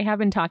me. And I have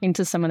been talking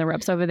to some of the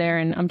reps over there,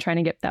 and I'm trying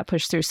to get that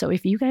pushed through. So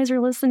if you guys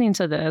are listening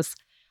to this,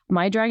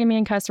 my Dragon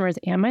Man customers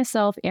and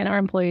myself and our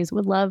employees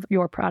would love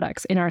your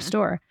products in our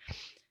store.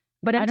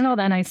 But until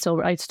then, I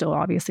still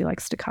obviously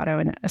like Staccato,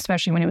 and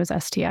especially when it was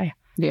STI.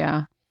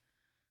 Yeah.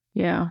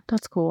 Yeah,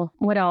 that's cool.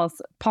 What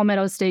else?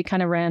 Palmetto State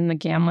kind of ran the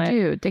gamut.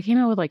 Dude, they came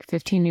out with like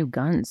 15 new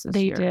guns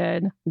this year. They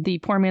did. The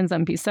Poor Man's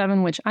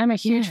MP7, which I'm a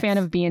huge fan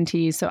of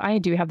B&T, so I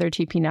do have their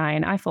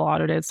TP9. I full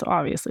autoed it, so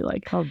obviously,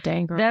 like, oh,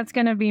 dang, girl. That's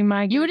going to be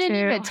my go-to. You didn't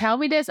even tell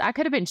me this. I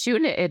could have been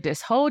shooting it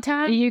this whole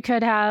time. You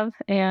could have.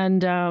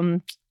 And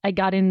I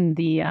got in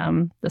the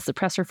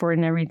suppressor for it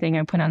and everything.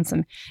 I put on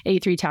some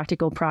A3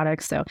 tactical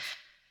products, so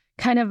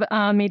kind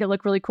of made it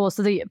look really cool.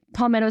 So the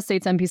Palmetto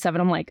State's MP7,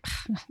 I'm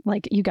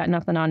like, you got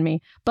nothing on me.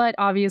 But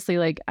obviously,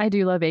 like, I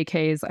do love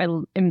AKs.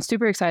 I am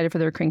super excited for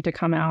their crank to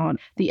come out.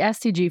 The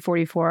STG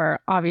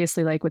 44,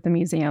 obviously, like with the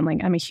museum,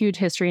 like I'm a huge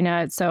history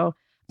nut. So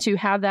to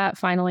have that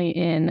finally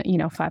in,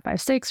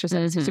 5.56 or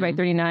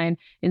 760x39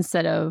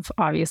 instead of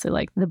obviously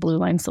like the Blue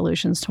Line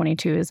Solutions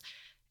 22 is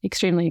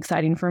extremely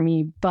exciting for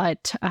me.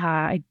 But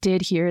I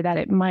did hear that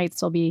it might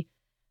still be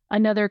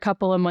another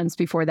couple of months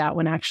before that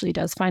one actually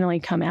does finally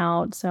come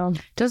out. So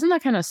doesn't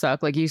that kind of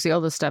suck? Like, you see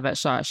all this stuff at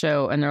SHOT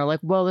Show and they're like,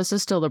 well, this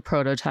is still the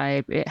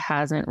prototype. It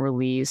hasn't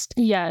released.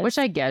 Yeah. Which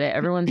I get it.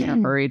 Everyone's in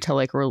a hurry to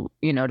like,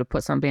 to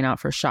put something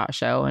out for SHOT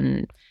Show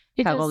and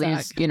have all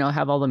these,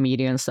 have all the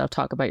media and stuff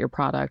talk about your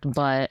product.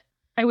 But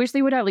I wish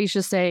they would at least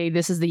just say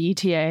this is the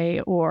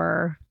ETA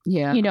or, the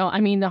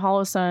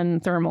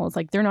Holosun thermals,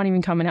 like they're not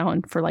even coming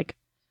out for like,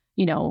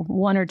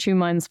 1 or 2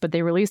 months, but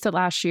they released it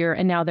last year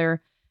and now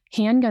they're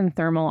handgun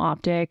thermal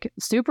optic,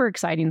 super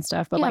exciting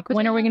stuff. But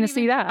when are we going to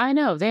see that? I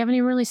know. They haven't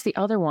even released the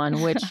other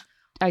one, which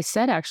I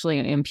said actually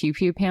in Pew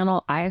Pew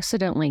panel, I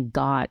accidentally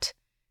got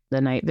the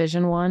night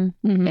vision one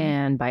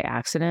and by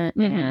accident.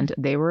 And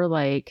they were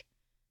like,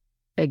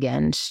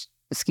 again,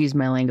 excuse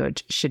my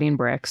language, shitting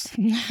bricks.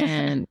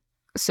 And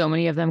so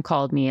many of them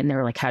called me and they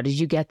were like, how did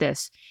you get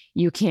this?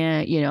 You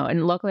can't,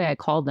 and luckily I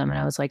called them and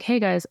I was like, hey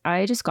guys,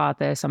 I just got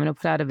this. I'm going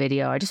to put out a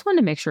video. I just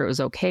wanted to make sure it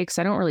was okay because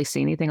I don't really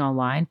see anything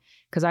online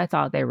because I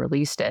thought they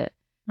released it.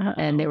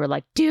 And they were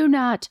like, do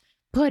not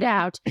put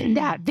out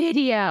that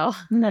video.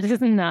 That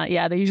is not,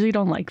 yeah, they usually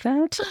don't like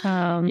that.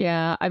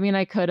 Yeah, I mean,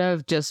 I could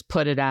have just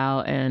put it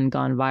out and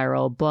gone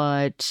viral,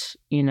 but,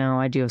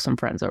 I do have some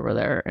friends over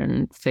there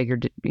and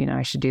figured,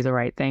 I should do the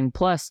right thing.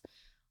 Plus,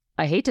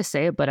 I hate to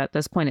say it, but at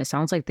this point, it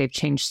sounds like they've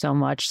changed so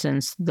much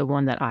since the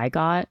one that I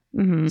got.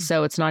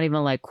 So it's not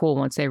even like, cool,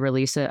 once they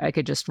release it, I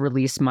could just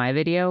release my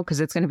video because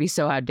it's going to be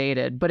so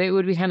outdated. But it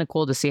would be kind of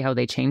cool to see how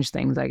they change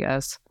things, I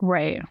guess.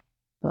 Right.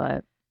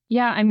 But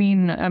yeah, I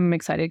mean, I'm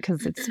excited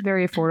because it's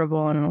very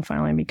affordable and it'll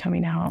finally be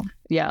coming out.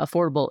 Yeah,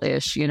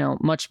 affordable-ish,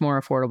 much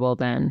more affordable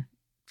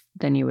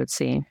than you would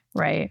see.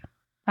 Right.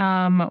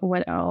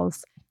 What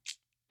else?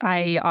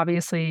 I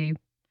obviously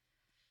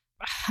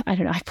I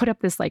don't know, I put up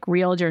this like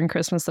reel during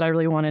Christmas that I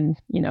really wanted,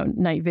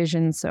 night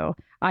vision. So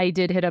I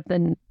did hit up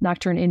the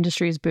Nocturne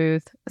Industries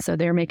booth. So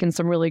they're making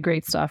some really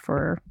great stuff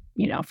for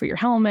your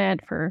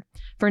helmet, for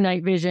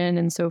night vision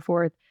and so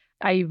forth.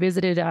 I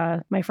visited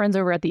my friends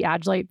over at the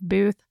Agilite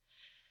booth,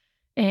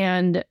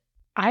 and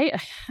I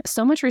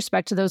so much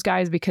respect to those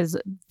guys because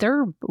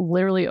they're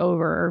literally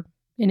over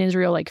in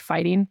Israel, like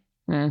fighting,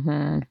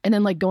 and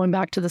then like going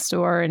back to the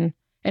store and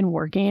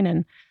working.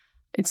 And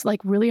it's like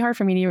really hard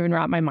for me to even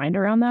wrap my mind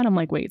around that. I'm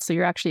like, wait, so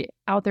you're actually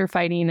out there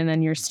fighting and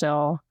then you're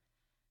still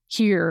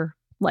here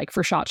like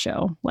for SHOT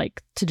Show,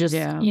 like to just,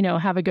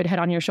 have a good head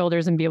on your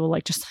shoulders and be able to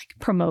like just like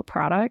promote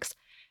products.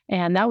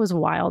 And that was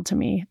wild to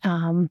me.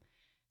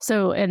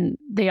 And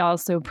they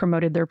also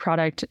promoted their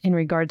product in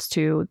regards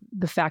to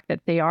the fact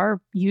that they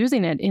are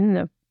using it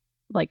in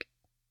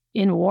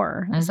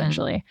war,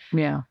 essentially.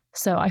 Yeah.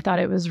 So I thought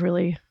it was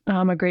really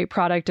a great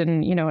product.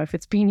 And, if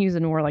it's being used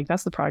in war, like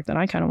that's the product that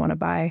I kind of want to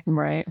buy.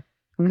 Right.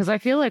 Because I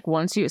feel like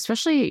once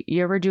especially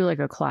you ever do like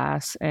a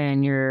class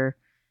and you're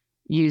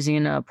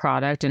using a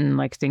product and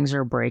like things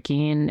are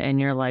breaking and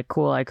you're like,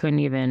 cool, I couldn't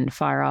even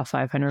fire off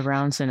 500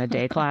 rounds in a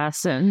day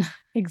class. And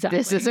exactly.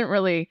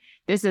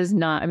 This is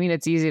not, I mean,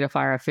 it's easy to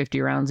fire off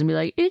 50 rounds and be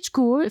like, it's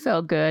cool, it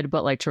felt good.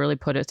 But like to really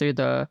put it through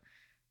the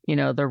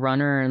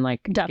runner and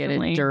like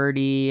Definitely. Get it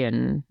dirty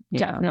and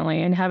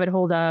Definitely. And have it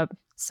hold up.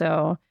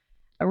 So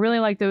I really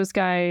like those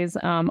guys.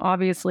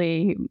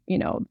 Obviously,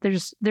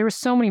 there were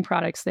so many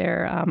products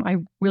there. I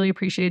really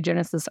appreciated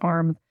Genesis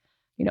Arms,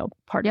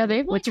 part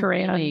they've with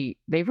Terran.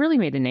 They've really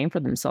made a name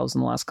for themselves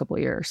in the last couple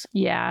of years.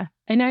 Yeah.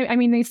 And I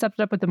mean, they stepped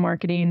up with the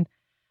marketing.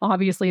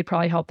 Obviously, it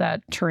probably helped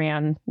that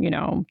Terran,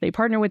 they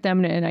partnered with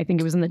them. And I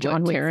think it was in the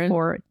John Wick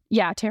 4.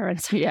 Yeah, Terran.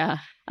 Yeah.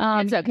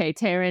 It's okay.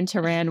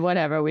 Terran,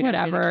 whatever. We don't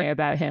really care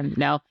about him.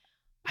 Now,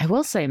 I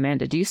will say, man,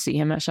 did you see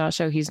him at SHOT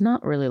Show? He's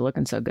not really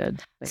looking so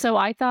good. So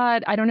I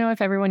don't know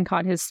if everyone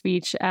caught his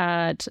speech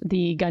at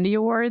the Gundy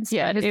Awards.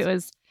 Yeah,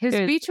 his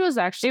speech was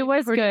actually it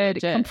was good,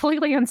 legit.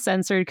 Completely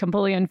uncensored,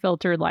 completely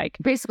unfiltered. Like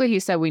basically, he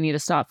said we need to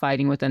stop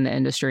fighting within the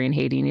industry and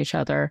hating each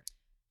other.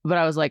 But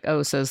I was like,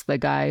 oh, says the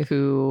guy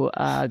who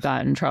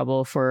got in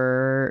trouble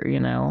for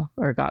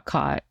or got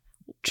caught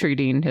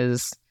treating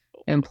his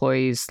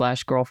employees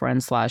 /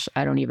 girlfriend /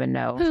 I don't even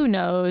know. Who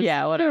knows?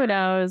 Yeah, whatever. Who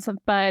knows?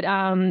 But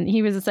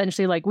he was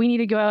essentially like, we need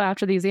to go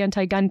after these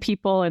anti-gun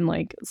people and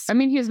like. I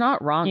mean, he's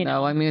not wrong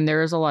though. I mean,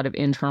 there is a lot of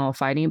internal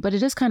fighting, but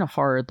it is kind of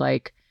hard,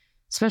 like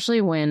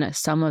especially when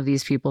some of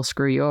these people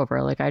screw you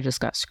over. Like I just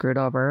got screwed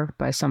over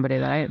by somebody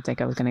that I didn't think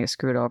I was going to get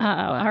screwed over.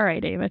 All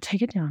right, Ava,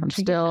 take it down. I'm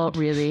still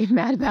really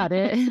mad about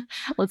it.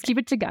 Let's keep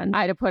it to guns.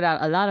 I had to put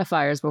out a lot of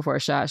fires before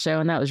SHOT Show,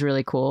 and that was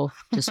really cool.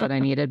 Just what I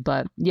needed.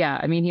 But yeah,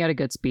 I mean, he had a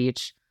good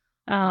speech.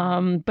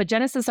 But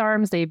Genesis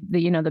Arms, the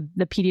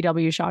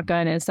PDW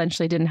shotgun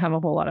essentially didn't have a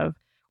whole lot of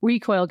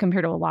recoil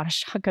compared to a lot of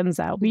shotguns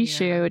that we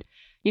shoot.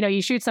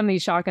 You shoot some of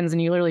these shotguns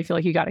and you literally feel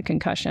like you got a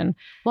concussion.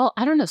 Well,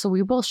 I don't know. So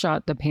we both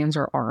shot the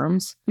Panzer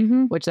Arms,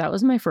 which that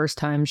was my first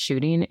time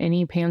shooting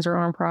any Panzer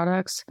Arm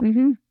products.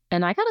 And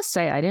I got to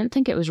say, I didn't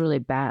think it was really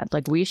bad.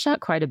 Like we shot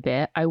quite a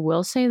bit. I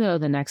will say though,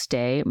 the next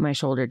day, my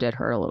shoulder did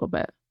hurt a little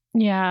bit.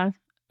 Yeah.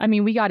 I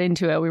mean, we got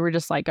into it. We were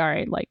just like, all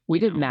right, like we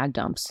did mag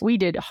dumps. We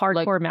did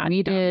hardcore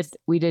mag dumps.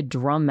 We did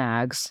drum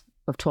mags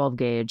of 12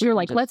 gauge. We were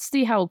like, let's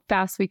see how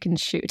fast we can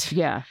shoot.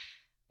 Yeah.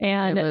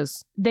 And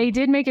they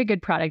did make a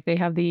good product. They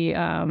have the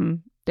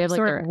they have like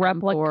their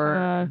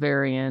replica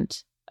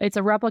variant. It's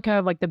a replica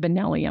of like the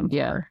Benelli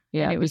M4.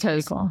 Yeah. It was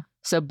because cool.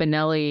 So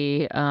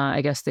Benelli,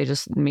 I guess they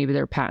just maybe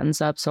their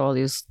patents up. So all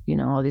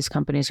these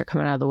companies are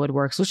coming out of the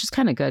woodworks, which is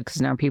kind of good because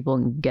now people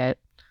can get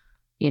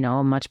a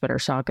much better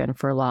shotgun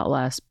for a lot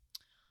less.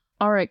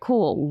 All right,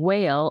 cool.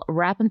 Well,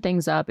 wrapping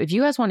things up. If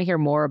you guys want to hear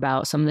more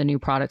about some of the new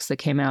products that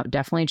came out,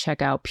 definitely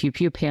check out Pew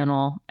Pew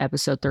Panel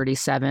episode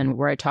 37,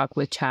 where I talk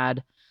with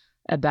Chad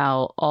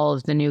about all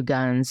of the new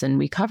guns, and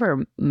we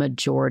cover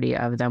majority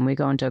of them. We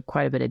go into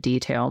quite a bit of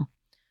detail.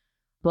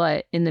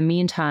 But in the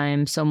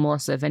meantime, so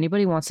Melissa, if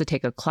anybody wants to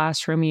take a class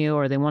from you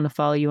or they want to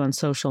follow you on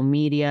social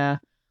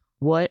media,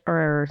 what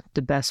are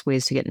the best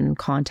ways to get in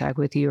contact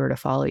with you or to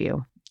follow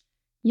you?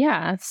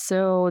 Yeah,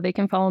 so they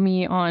can follow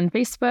me on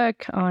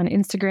Facebook, on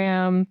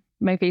Instagram.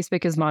 My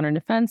Facebook is Modern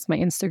Defense. My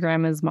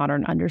Instagram is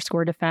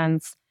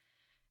modern_defense.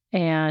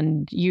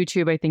 And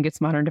YouTube, I think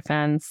it's Modern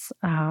Defense.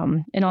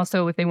 And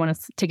also, if they want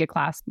to take a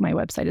class, my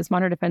website is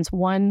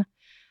moderndefense1,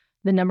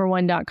 the number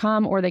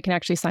 1.com, or they can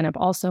actually sign up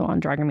also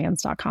on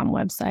dragonmans.com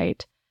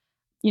website.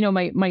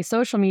 My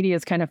social media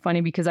is kind of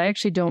funny because I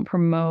actually don't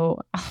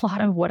promote a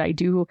lot of what I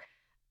do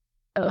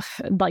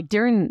like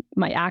during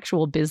my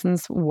actual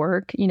business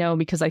work,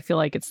 because I feel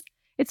like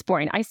it's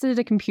boring. I sit at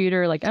a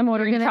computer, like I'm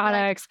ordering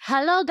products. Like,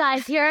 hello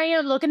guys, here I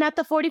am looking at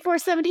the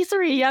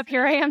 4473. Yep,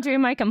 here I am doing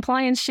my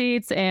compliance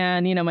sheets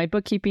and, my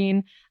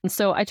bookkeeping. And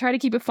so I try to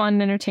keep it fun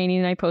and entertaining.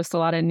 And I post a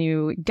lot of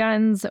new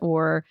guns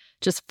or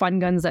just fun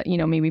guns that,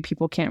 maybe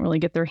people can't really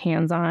get their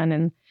hands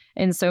on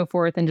and so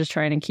forth, and just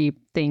trying to keep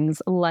things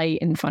light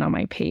and fun on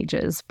my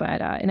pages.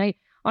 But, and I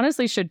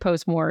honestly should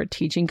post more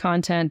teaching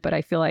content, but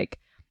I feel like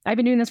I've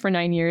been doing this for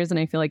 9 years, and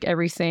I feel like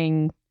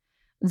everything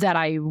that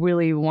I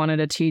really wanted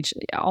to teach,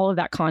 all of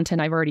that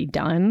content I've already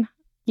done.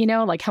 You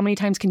know, like how many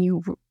times can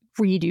you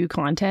redo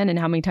content and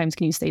how many times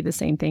can you say the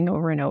same thing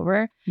over and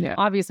over? Yeah.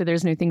 Obviously,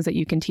 there's new things that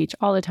you can teach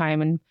all the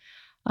time, and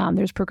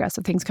there's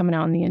progressive things coming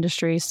out in the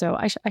industry. So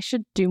I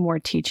should do more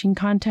teaching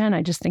content.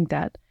 I just think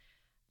that,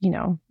 you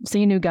know,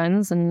 seeing new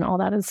guns and all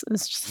that is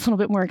just a little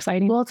bit more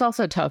exciting. Well, it's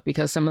also tough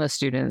because some of the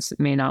students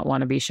may not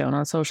want to be shown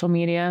on social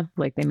media.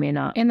 Like they may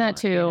not. And that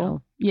too. You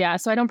know. Yeah.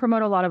 So I don't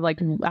promote a lot of like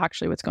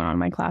actually what's going on in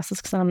my classes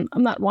because I'm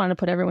not wanting to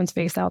put everyone's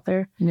face out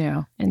there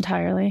Yeah.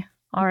 entirely.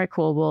 All right,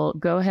 cool. Well,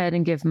 go ahead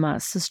and give my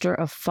sister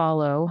a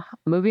follow.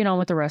 Moving on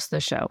with the rest of the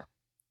show.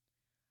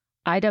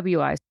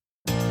 IWI.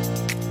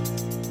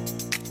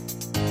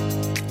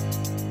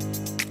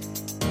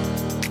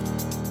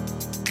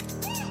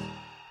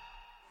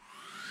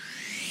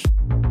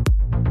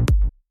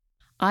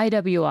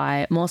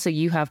 IWI, Melissa,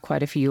 you have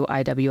quite a few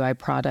IWI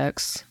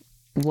products.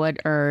 What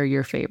are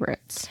your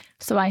favorites?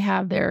 So I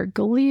have their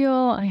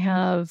Galil. I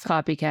have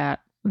Copycat.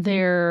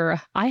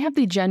 I have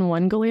the Gen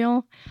 1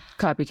 Galil.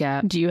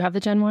 Copycat. Do you have the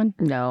Gen 1?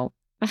 No.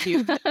 Do you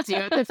have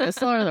the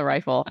pistol or the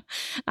rifle?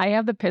 I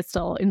have the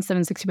pistol in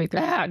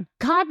 7.62x39.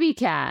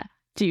 Copycat.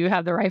 Do you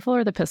have the rifle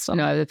or the pistol?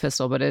 No, I have the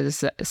pistol, but it is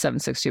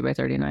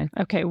 7.62x39.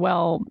 Okay,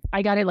 well,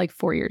 I got it like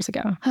 4 years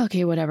ago.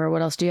 Okay, whatever.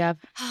 What else do you have?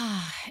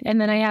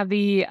 And then I have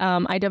the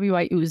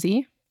IWI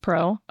Uzi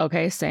Pro.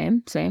 Okay,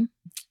 same.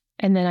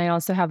 And then I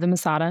also have the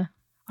Masada.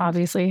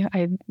 Obviously,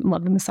 I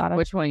love the Masada.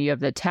 Which one? You have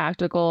the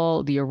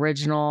tactical, the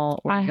original,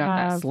 or you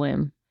got that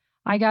slim?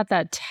 I got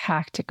that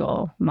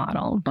tactical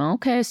model.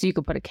 Okay, so you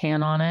could put a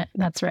can on it.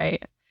 That's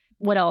right.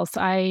 What else?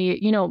 I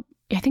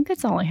think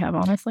that's all I have,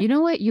 honestly. You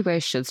know what you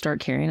guys should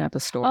start carrying at the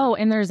store? Oh,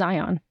 and there's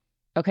Zion.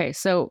 Okay,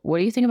 so what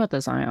do you think about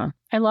the Zion?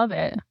 I love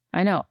it.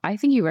 I know. I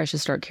think you guys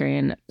should start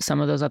carrying some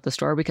of those at the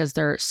store because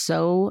they're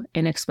so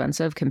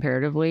inexpensive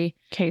comparatively.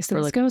 Okay,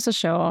 so this goes to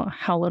show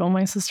how little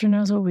my sister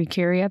knows what we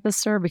carry at the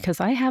store because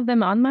I have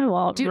them on my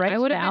wall right I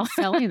would have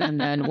been selling them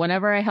then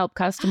whenever I help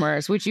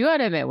customers, which you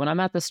gotta admit, when I'm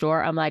at the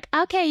store, I'm like,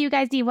 okay, you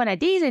guys need one of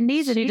these and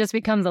these. And she just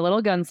becomes a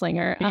little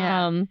gunslinger.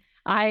 Yeah.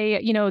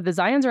 The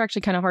Zions are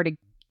actually kind of hard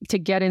to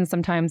get in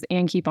sometimes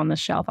and keep on the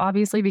shelf,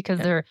 obviously, because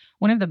they're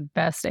one of the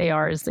best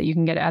ARs that you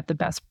can get at the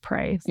best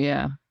price.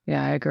 Yeah,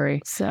 I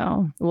agree.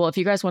 So, well, if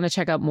you guys want to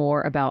check out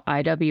more about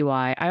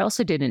IWI, I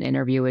also did an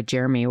interview with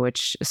Jeremy,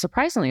 which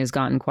surprisingly has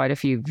gotten quite a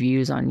few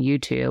views on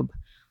YouTube.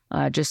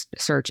 Just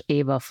search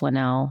Ava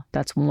Flanell.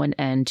 That's 1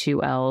 N,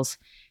 2 L's.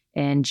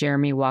 And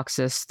Jeremy walks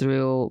us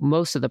through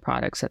most of the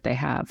products that they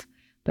have.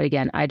 But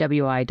again,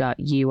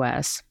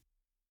 IWI.us.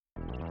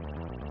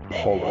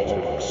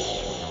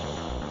 Politics.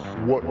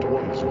 What is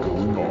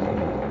going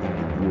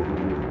on in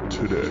the world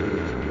today?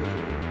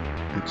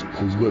 It's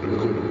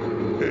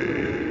political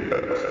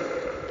AF.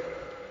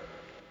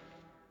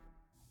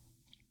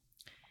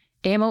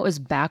 Ammo is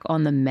back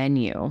on the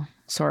menu.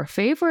 So our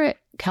favorite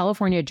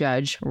California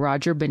judge,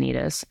 Roger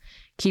Benitez,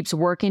 keeps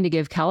working to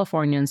give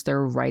Californians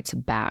their rights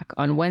back.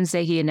 On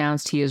Wednesday, he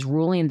announced he is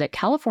ruling that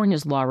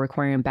California's law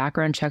requiring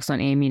background checks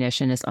on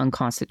ammunition is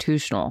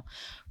unconstitutional.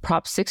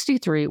 Prop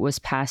 63 was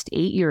passed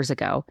 8 years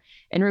ago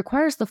and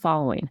requires the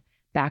following: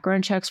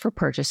 background checks for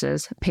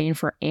purchases, paying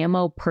for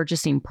ammo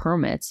purchasing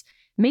permits,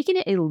 making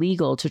it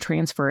illegal to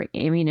transfer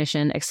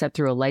ammunition except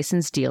through a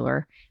licensed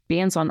dealer,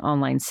 bans on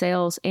online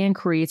sales, and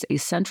creates a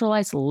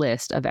centralized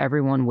list of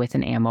everyone with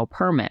an ammo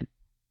permit.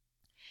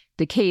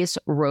 The case,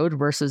 Road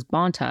versus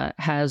Bonta,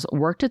 has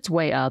worked its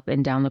way up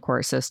and down the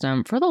court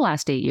system for the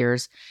last 8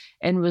 years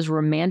and was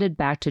remanded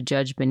back to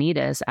Judge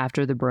Benitez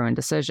after the Bruen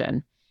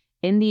decision.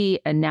 In the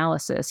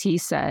analysis, he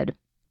said,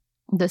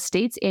 the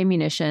state's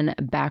ammunition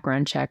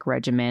background check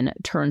regimen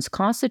turns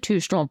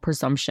constitutional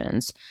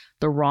presumptions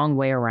the wrong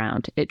way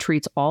around. It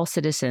treats all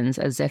citizens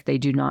as if they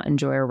do not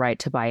enjoy a right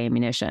to buy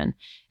ammunition.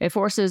 It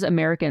forces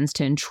Americans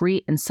to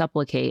entreat and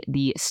supplicate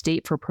the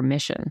state for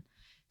permission.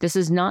 This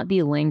is not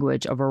the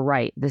language of a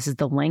right. This is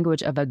the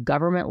language of a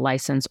government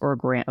license or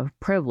grant of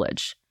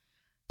privilege.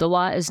 The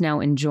law is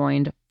now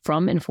enjoined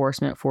from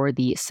enforcement for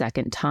the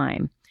second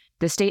time.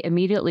 The state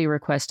immediately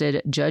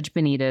requested Judge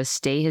Benitez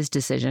stay his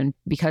decision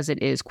because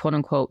it is, quote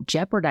unquote,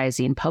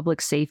 jeopardizing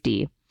public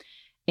safety,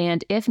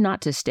 and if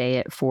not to stay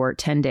it for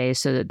 10 days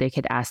so that they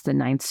could ask the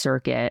Ninth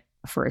Circuit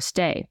for a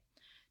stay.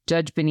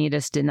 Judge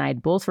Benitez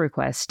denied both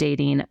requests,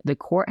 stating the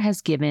court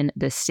has given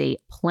the state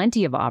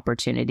plenty of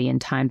opportunity and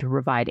time to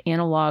provide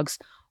analogs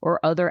or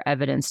other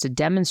evidence to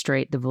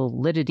demonstrate the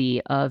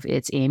validity of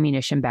its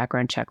ammunition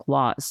background check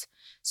laws.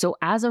 So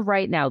as of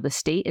right now, the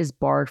state is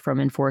barred from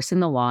enforcing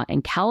the law,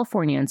 and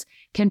Californians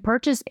can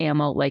purchase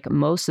ammo like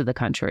most of the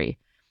country.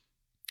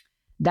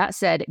 That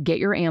said, get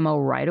your ammo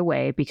right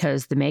away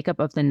because the makeup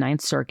of the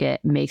Ninth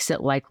Circuit makes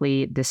it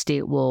likely the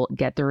state will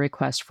get the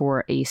request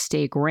for a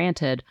stay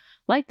granted,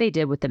 like they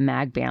did with the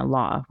mag ban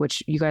law,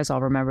 which you guys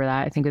all remember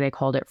that. I think they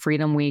called it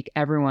Freedom Week.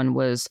 Everyone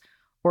was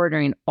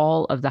ordering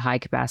all of the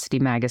high-capacity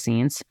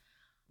magazines.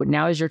 But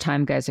now is your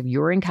time, guys. If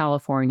you're in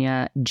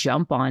California,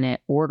 jump on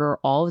it, order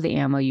all of the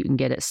ammo. You can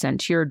get it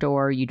sent to your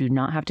door. You do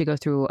not have to go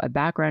through a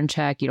background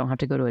check. You don't have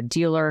to go to a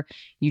dealer.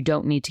 You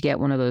don't need to get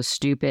one of those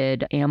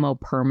stupid ammo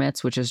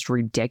permits, which is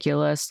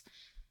ridiculous.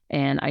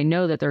 And I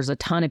know that there's a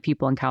ton of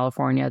people in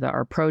California that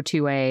are pro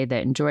 2A,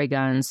 that enjoy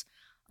guns.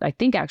 I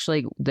think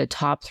actually the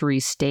top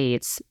 3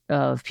 states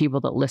of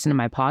people that listen to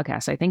my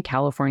podcast, I think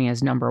California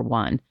is number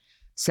 1.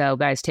 So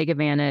guys, take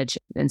advantage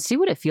and see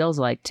what it feels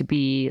like to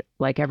be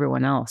like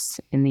everyone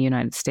else in the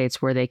United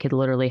States, where they could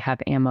literally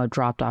have ammo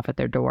dropped off at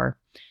their door.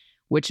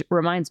 Which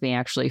reminds me,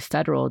 actually,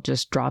 Federal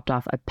just dropped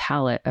off a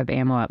pallet of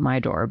ammo at my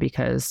door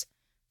because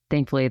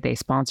thankfully they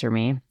sponsor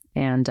me.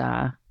 And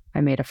I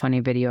made a funny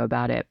video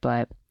about it.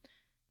 But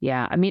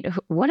yeah, I mean,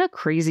 what a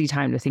crazy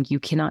time to think you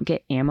cannot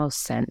get ammo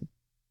sent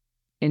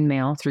in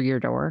mail through your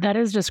door. That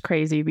is just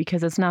crazy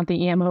because it's not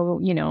the ammo,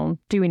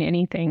 doing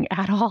anything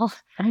at all.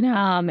 I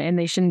know. And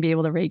they shouldn't be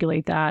able to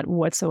regulate that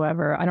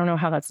whatsoever. I don't know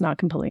how that's not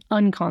completely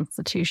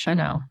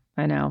unconstitutional.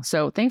 I know.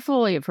 So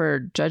thankfully for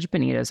Judge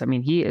Benitez, I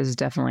mean, he is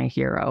definitely a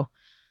hero,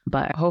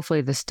 but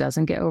hopefully this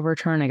doesn't get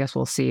overturned. I guess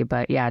we'll see.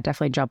 But yeah,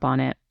 definitely jump on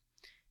it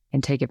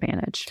and take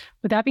advantage.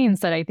 With that being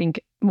said, I think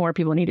more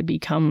people need to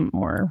become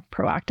more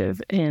proactive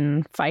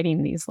in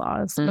fighting these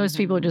laws. Most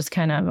people just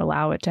kind of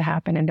allow it to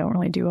happen and don't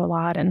really do a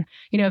lot. And,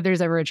 if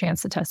there's ever a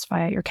chance to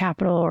testify at your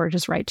Capitol or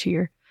just write to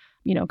your,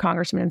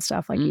 congressman and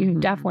stuff, you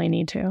definitely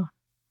need to.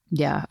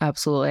 Yeah,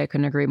 absolutely. I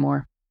couldn't agree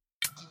more.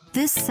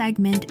 This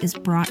segment is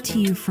brought to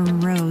you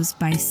from Rose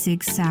by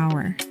Sig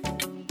Sauer.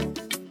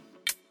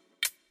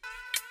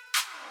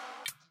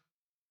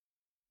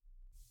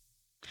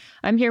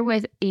 I'm here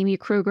with Amy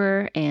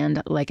Kruger,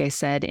 and like I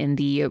said in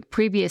the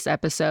previous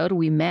episode,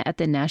 we met at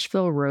the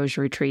Nashville Rose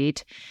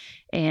Retreat,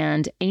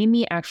 and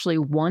Amy actually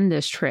won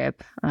this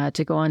trip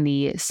to go on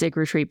the SIG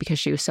retreat because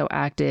she was so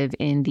active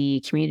in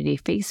the community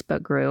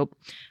Facebook group.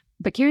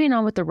 But carrying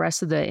on with the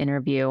rest of the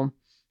interview,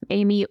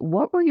 Amy,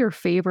 what were your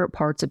favorite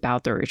parts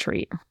about the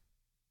retreat?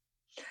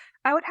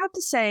 I would have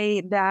to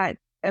say that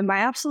my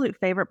absolute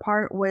favorite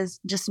part was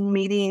just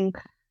meeting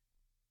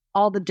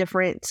all the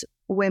different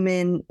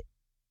women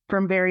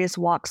from various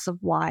walks of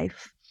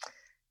life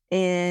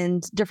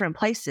and different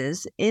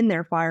places in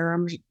their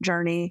firearms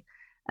journey,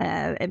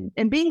 and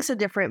being so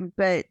different,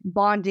 but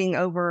bonding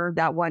over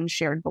that one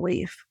shared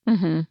belief.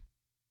 Mm-hmm.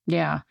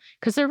 Yeah,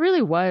 because there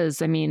really was,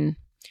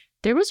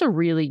 there was a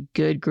really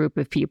good group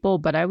of people,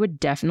 but I would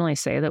definitely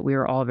say that we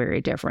were all very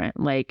different.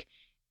 Like,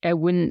 I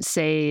wouldn't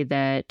say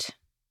that,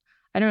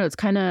 I don't know, it's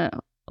kind of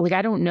like,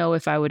 I don't know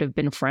if I would have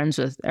been friends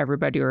with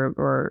everybody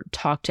or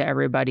talked to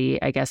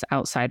everybody, I guess,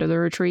 outside of the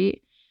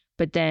retreat.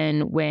 But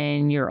then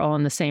when you're all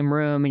in the same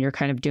room and you're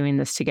kind of doing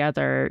this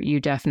together, you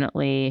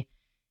definitely,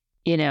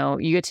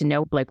 you get to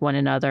know like one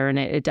another, and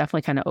it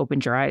definitely kind of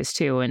opened your eyes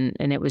too. And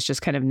it was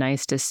just kind of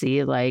nice to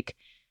see like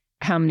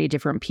how many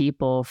different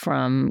people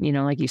from,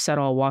 like you said,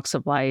 all walks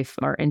of life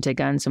are into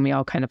guns, and we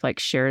all kind of like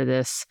share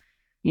this,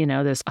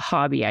 this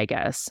hobby, I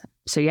guess.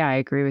 So yeah, I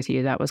agree with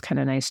you. That was kind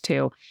of nice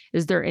too.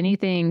 Is there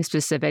anything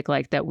specific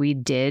like that we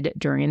did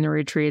during the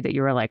retreat that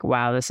you were like,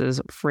 wow, this is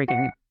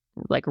freaking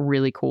like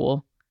really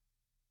cool?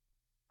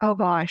 Oh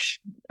gosh.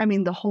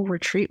 The whole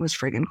retreat was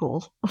friggin'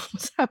 cool.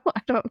 So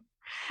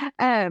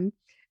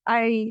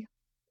I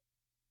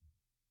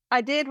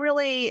did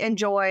really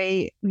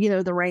enjoy,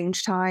 the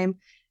range time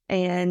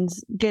and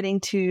getting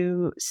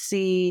to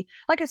see,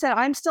 like I said,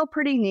 I'm still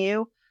pretty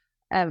new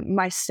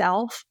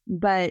myself,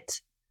 but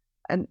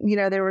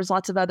there was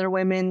lots of other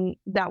women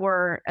that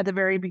were at the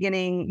very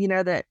beginning,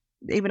 that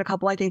even a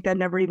couple, I think, that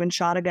never even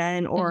shot a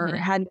gun or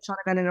hadn't shot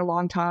a gun in a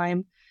long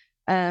time.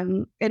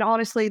 And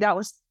honestly, that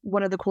was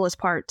one of the coolest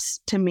parts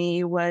to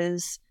me,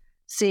 was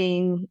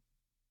seeing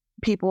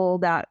people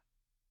that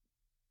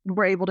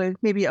were able to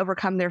maybe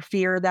overcome their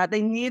fear, that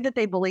they knew that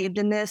they believed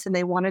in this and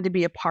they wanted to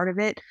be a part of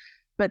it,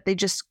 but they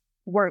just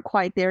weren't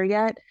quite there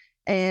yet.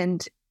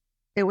 And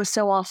it was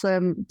so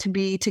awesome to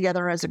be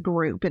together as a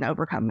group and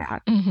overcome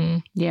that. Mm-hmm.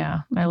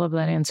 Yeah, I love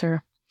that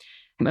answer.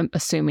 I'm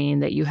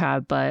assuming that you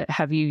have, but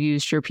have you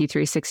used your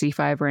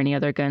P365 or any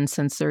other guns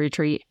since the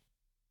retreat?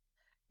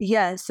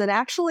 Yes. And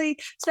actually,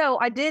 so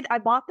I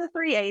bought the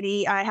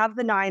 380. I have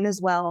the 9 as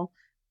well.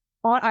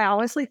 I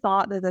honestly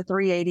thought that the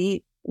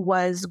 380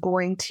 was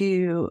going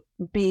to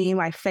be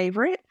my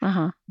favorite.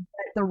 But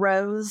the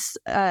Rose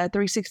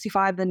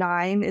 365, the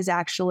 9 is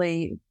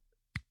actually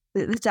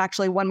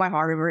won my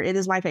heart over. It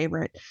is my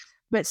favorite.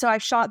 But so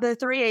I've shot the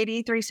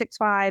 380,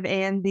 365,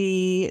 and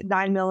the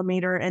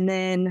 9mm, and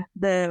then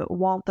the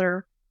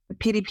Walther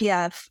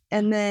PDPF.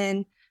 And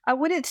then I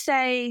wouldn't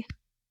say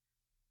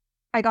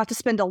I got to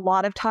spend a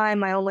lot of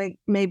time. I only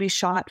maybe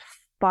shot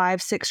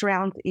 5-6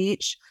 rounds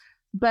each.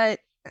 But,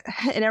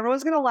 and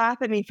everyone's going to laugh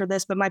at me for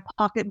this, but my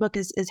pocketbook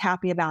is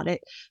happy about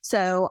it.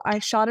 So I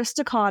shot a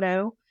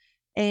Staccato,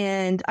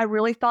 and I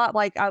really thought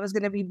like I was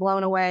going to be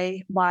blown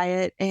away by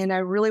it. And I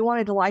really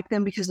wanted to like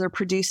them because they're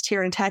produced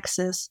here in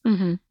Texas.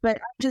 But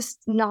I'm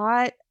just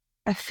not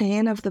a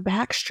fan of the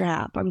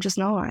backstrap. I'm just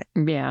not.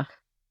 Yeah.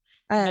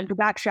 the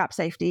backstrap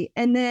safety.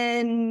 And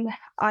then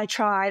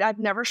I've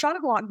never shot a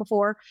Glock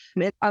before.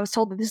 I was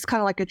told that this is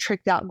kind of like a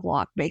tricked out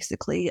Glock,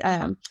 basically.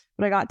 But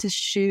I got to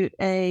shoot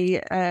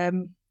I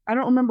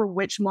don't remember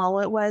which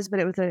model it was, but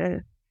it was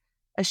a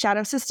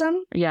Shadow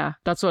System. Yeah,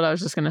 that's what I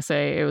was just going to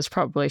say. It was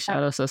probably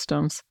Shadow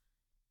Systems.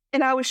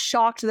 And I was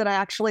shocked that I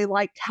actually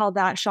liked how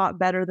that shot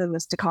better than the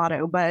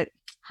Staccato, but...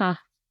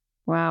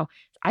 Wow.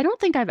 I don't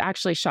think I've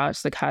actually shot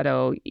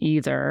Staccato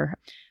either.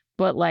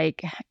 But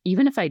like,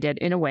 even if I did,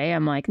 in a way,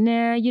 I'm like,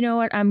 nah, you know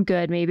what? I'm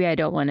good. Maybe I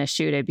don't want to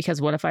shoot it because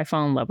what if I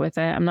fall in love with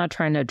it? I'm not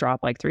trying to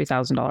drop like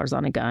 $3,000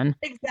 on a gun.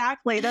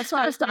 Exactly. That's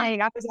what I was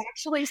saying. I was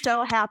actually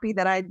so happy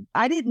that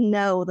I didn't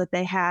know that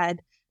they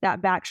had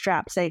that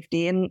backstrap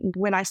safety. And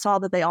when I saw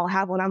that they all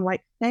have one, I'm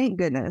like, thank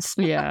goodness.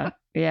 Yeah.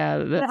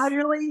 But I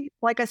really,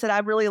 like I said, I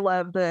really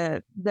love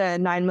the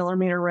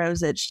 9mm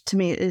Rose. To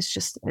me,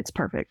 it's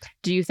perfect.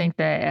 Do you think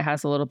that it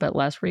has a little bit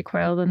less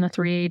recoil than the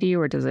 380,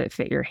 or does it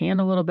fit your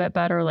hand a little bit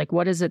better? Like,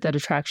 what is it that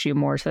attracts you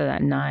more to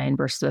that 9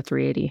 versus the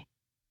 380?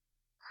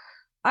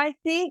 I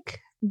think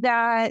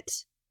that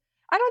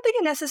I don't think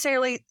it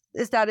necessarily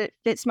is that it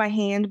fits my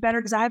hand better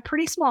because I have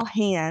pretty small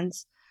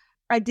hands.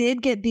 I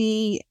did get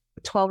the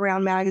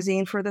 12-round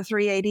magazine for the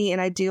 380,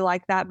 and I do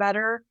like that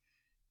better.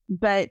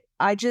 But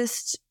I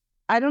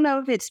don't know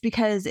if it's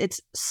because it's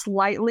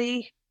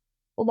slightly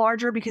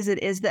larger because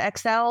it is the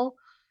XL,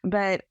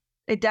 but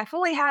it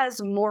definitely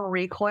has more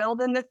recoil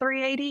than the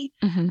 380,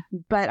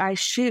 but I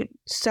shoot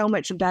so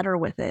much better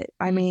with it.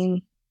 I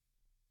mean,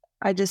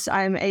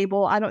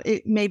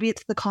 maybe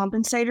it's the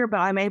compensator, but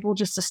I'm able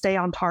just to stay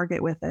on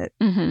target with it.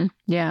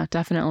 Yeah,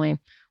 definitely.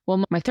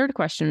 Well, my third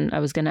question, I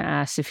was going to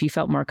ask if you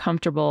felt more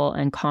comfortable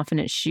and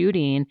confident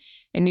shooting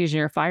and using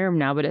your firearm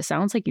now, but it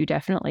sounds like you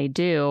definitely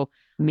do.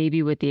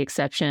 Maybe with the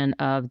exception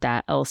of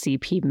that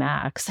LCP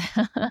Max.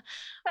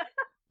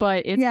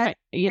 But it's,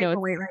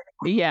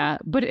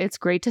 but it's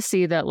great to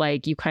see that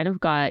like you kind of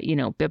got,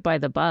 bit by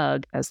the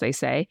bug, as they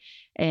say,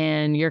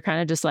 and you're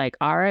kind of just like,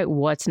 all right,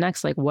 what's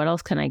next? Like, what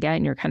else can I get?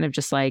 And you're kind of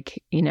just like,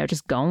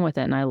 just going with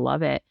it. And I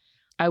love it.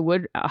 I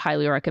would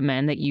highly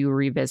recommend that you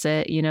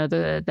revisit,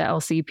 the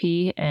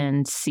LCP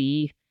and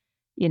see,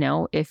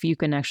 if you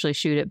can actually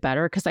shoot it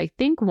better. Because I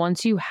think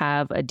once you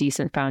have a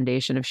decent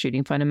foundation of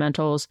shooting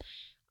fundamentals,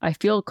 I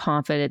feel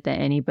confident that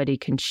anybody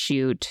can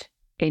shoot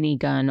any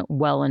gun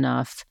well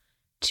enough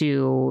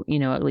to,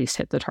 at least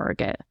hit the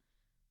target.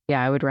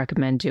 Yeah, I would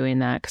recommend doing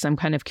that because I'm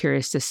kind of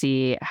curious to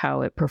see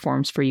how it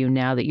performs for you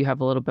now that you have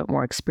a little bit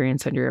more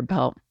experience under your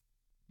belt.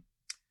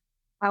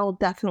 I will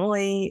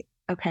definitely,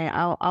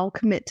 I'll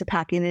commit to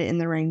packing it in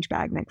the range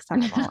bag next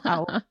time.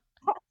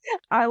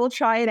 I will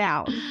try it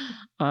out.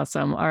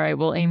 Awesome. All right.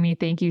 Well, Amy,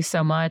 thank you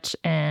so much.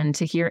 And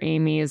to hear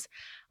Amy's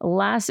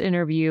last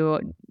interview,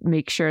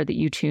 make sure that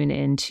you tune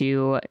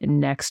into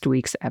next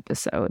week's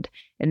episode.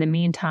 In the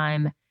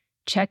meantime,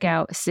 check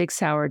out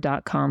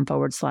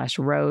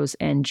sighour.com/Rose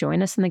and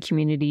join us in the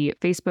community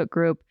Facebook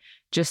group.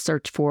 Just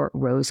search for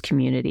Rose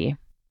Community.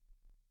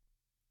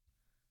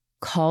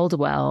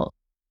 Caldwell.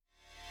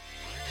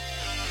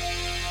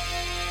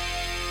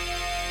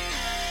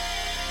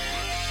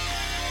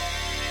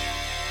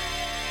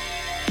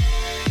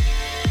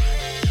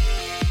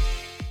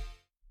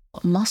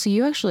 Muscle,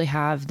 you actually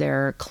have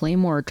their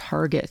Claymore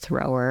target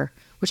thrower,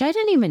 which I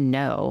didn't even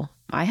know.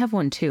 I have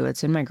one too.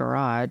 It's in my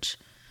garage.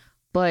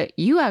 But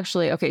you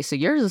actually, so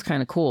yours is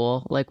kind of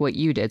cool, like what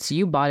you did. So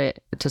you bought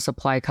it to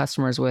supply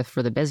customers with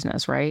for the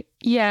business, right?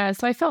 Yeah.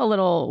 So I felt a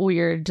little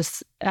weird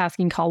just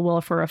asking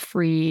Caldwell for a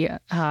free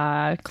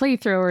clay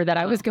thrower that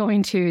I was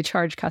going to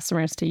charge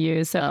customers to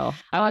use. So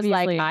I was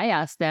like, I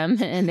asked them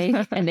and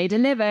they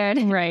delivered.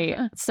 Right.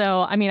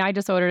 So, I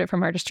just ordered it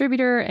from our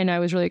distributor and I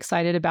was really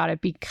excited about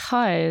it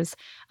because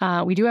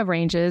we do have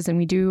ranges and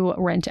we do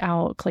rent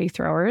out clay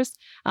throwers.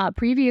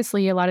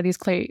 Previously, a lot of these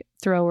clay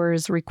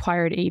throwers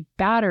required a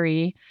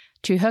battery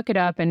to hook it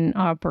up and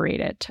operate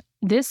it.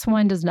 This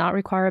one does not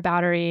require a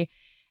battery.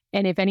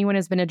 And if anyone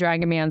has been to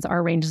Dragonman's,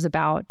 our range is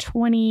about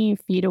 20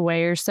 feet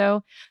away or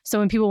so. So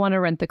when people want to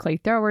rent the clay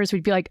throwers,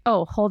 we'd be like,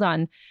 oh, hold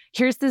on.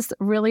 Here's this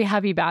really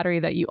heavy battery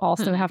that you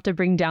also have to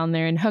bring down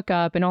there and hook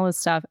up and all this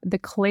stuff. The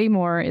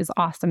Claymore is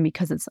awesome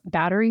because it's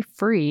battery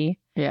free.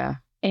 Yeah.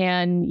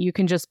 And you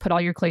can just put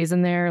all your clays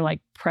in there, like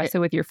press it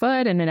with your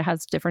foot, and then it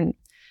has different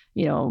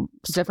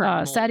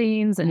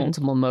settings and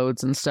multiple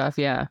modes and stuff.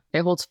 Yeah.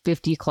 It holds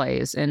 50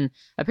 clays and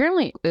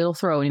apparently it'll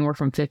throw anywhere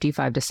from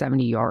 55 to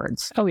 70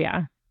 yards. Oh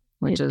yeah.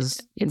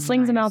 It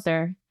slings them out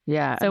there.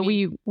 Yeah. So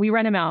we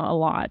rent them out a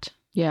lot.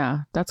 Yeah,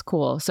 that's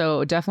cool.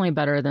 So definitely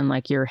better than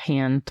like your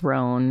hand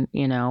thrown,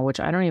 which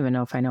I don't even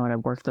know if I know how to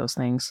work those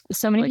things.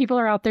 So many people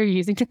are out there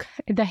using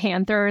the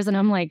hand throwers and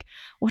I'm like,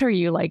 what are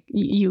you like,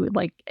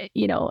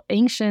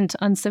 ancient,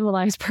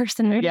 uncivilized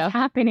person? What is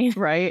happening?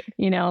 Right.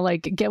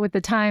 Like get with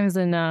the times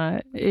and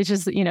it's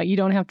just, you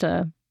don't have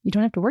to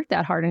work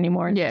that hard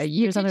anymore. Yeah,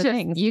 you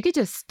could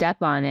just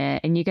step on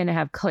it and you're going to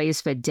have clays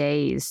for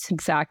days.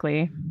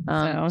 Exactly. So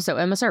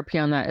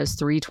MSRP on that is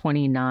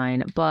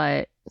 $329.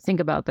 But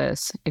think about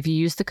this. If you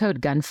use the code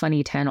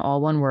GUNFUNNY10,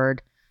 all one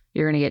word,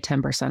 you're going to get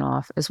 10%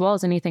 off, as well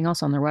as anything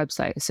else on their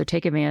website. So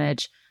take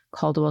advantage,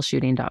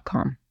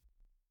 caldwellshooting.com.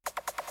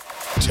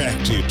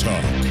 Tacti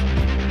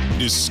Talk,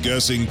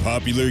 discussing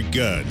popular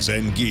guns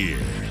and gear.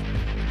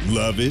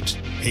 Love it?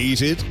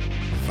 Hate it?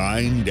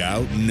 Find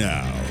out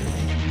now.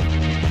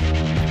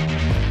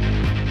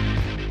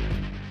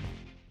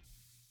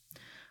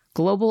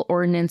 Global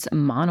Ordnance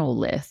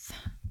Monolith,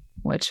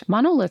 which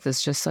monolith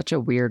is just such a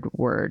weird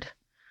word.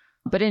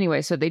 But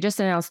anyway, so they just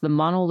announced the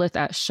Monolith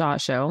at SHOT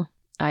Show.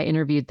 I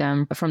interviewed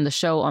them from the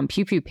show on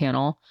Pew Pew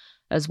panel,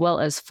 as well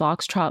as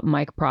Foxtrot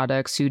Mike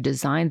Products, who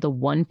designed the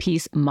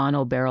one-piece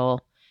mono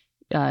barrel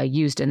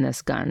used in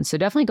this gun. So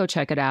definitely go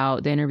check it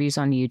out. The interview's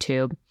on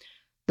YouTube.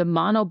 The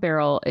mono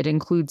barrel, it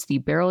includes the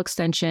barrel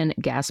extension,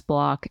 gas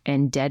block,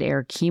 and dead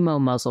air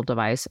chemo muzzle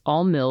device,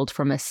 all milled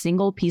from a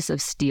single piece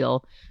of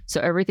steel,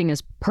 so everything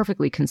is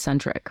perfectly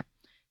concentric.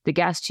 The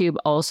gas tube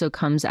also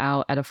comes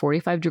out at a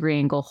 45-degree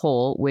angle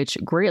hole, which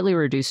greatly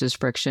reduces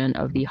friction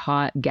of the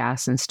hot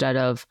gas instead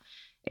of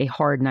a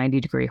hard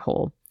 90-degree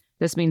hole.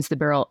 This means the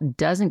barrel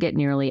doesn't get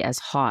nearly as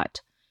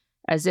hot.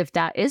 As if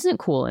that isn't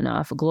cool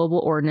enough, Global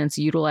Ordnance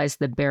utilized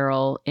the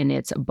barrel in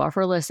its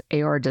bufferless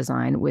AR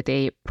design with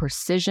a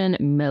precision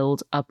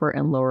milled upper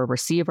and lower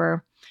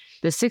receiver.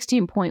 The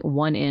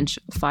 16.1-inch,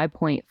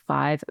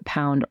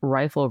 5.5-pound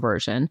rifle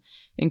version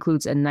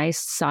includes a nice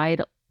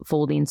side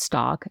folding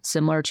stock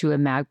similar to a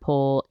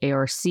Magpul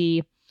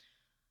ARC.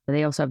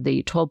 They also have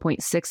the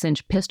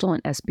 12.6-inch pistol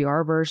and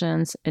SBR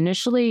versions.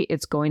 Initially,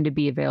 it's going to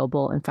be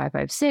available in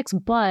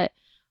 5.56, but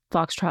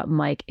Foxtrot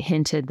Mike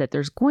hinted that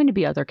there's going to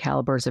be other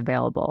calibers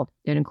available.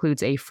 It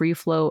includes a free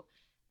float,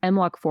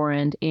 M-LOK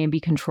forend, ambi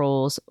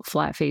controls,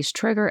 flat face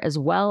trigger, as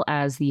well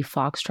as the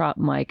Foxtrot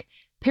Mike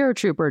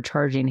paratrooper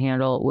charging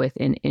handle with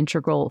an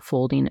integral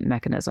folding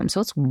mechanism. So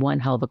it's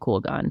one hell of a cool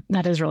gun.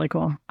 That is really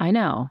cool. I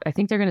know. I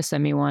think they're going to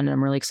send me one, and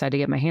I'm really excited to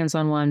get my hands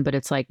on one, but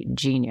it's like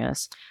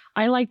genius.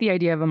 I like the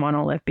idea of a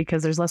monolith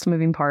because there's less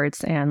moving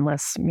parts and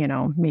less,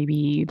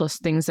 maybe Less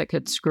things that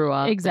could screw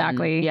up.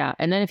 Exactly.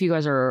 And then if you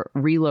guys are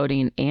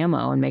reloading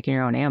ammo and making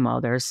your own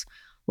ammo, there's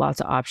lots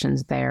of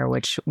options there,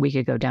 which we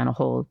could go down a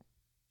whole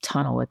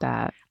tunnel with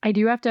that. I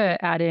do have to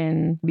add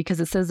in,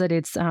 because it says that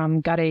it's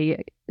got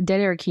a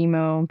dead air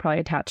chemo probably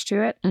attached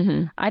to it.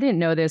 Mm-hmm. I didn't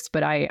know this,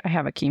 but I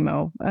have a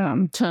chemo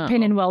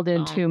pin and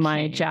welded to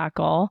my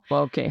Jackal.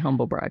 Well, okay,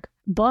 humble brag.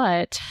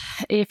 But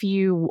if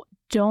you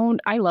don't,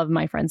 I love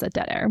my friends at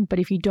Dead Air, but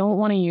if you don't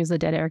want to use a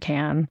Dead Air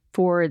can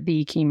for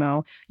the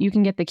chemo, you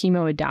can get the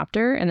chemo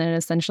adapter, and then it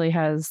essentially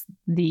has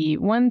the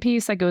one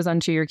piece that goes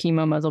onto your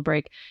chemo muzzle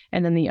brake,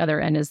 and then the other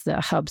end is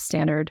the hub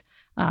standard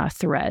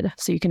thread.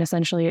 So you can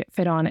essentially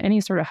fit on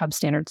any sort of hub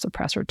standard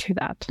suppressor to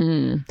that.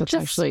 That's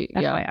Just actually,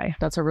 FYI.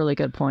 That's a really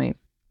good point.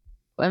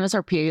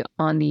 MSRP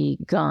on the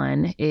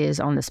gun is,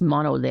 on this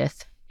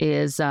monolith,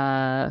 is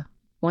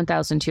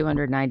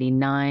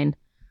 $1,299,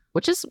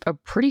 which is a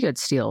pretty good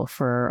steal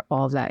for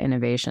all of that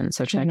innovation.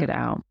 So check it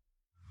out.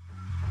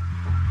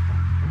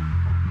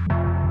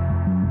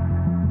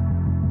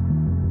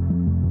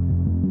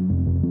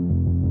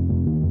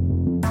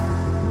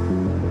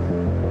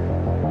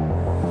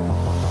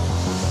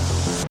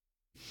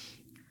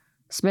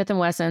 Smith &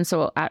 Wesson,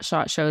 so at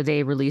SHOT Show,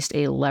 they released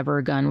a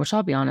lever gun, which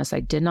I'll be honest,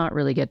 I did not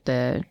really get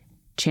the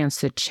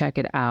chance to check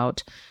it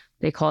out.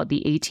 They call it the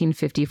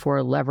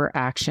 1854 Lever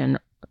Action,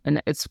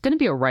 and it's going to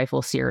be a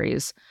rifle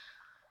series.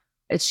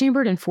 It's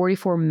chambered in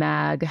 44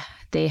 mag.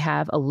 They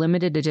have a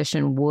limited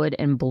edition wood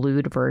and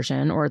blued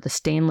version, or the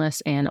stainless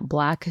and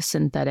black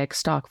synthetic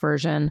stock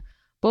version.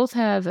 Both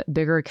have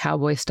bigger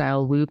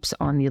cowboy-style loops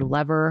on the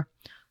lever.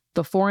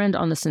 The forend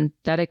on the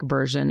synthetic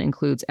version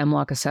includes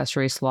M-LOK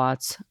accessory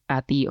slots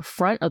at the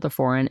front of the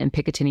forend and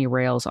Picatinny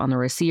rails on the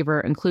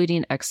receiver,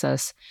 including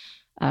excess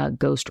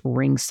Ghost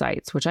ring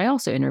sights, which I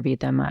also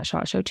interviewed them at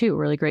SHOT Show too.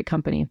 Really great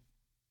company.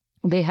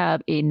 They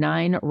have a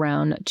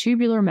 9-round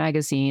tubular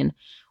magazine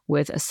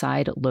with a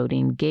side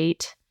loading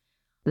gate.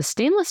 The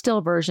stainless steel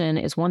version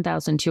is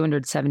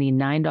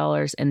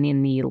 $1,279, and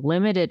then the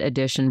limited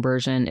edition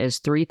version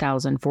is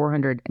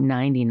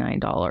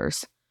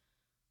 $3,499.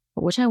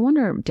 Which I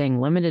wonder,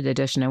 dang, limited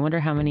edition, I wonder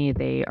how many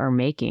they are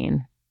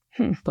making.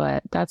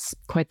 But that's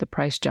quite the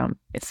price jump.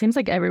 It seems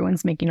like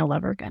everyone's making a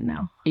lever gun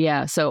now.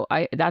 Yeah, so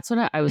that's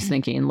what I was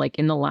thinking. Like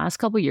in the last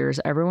couple of years,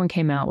 everyone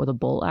came out with a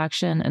bolt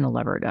action and a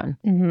lever gun.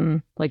 Mm-hmm.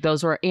 Like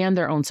those were, and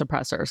their own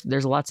suppressors.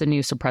 There's lots of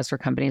new suppressor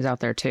companies out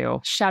there too.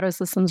 Shadow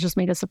Systems just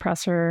made a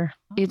suppressor.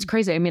 It's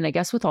crazy. I mean, I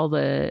guess with all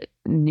the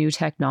new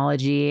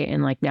technology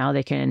and like now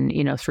they can,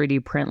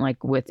 3D print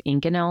like with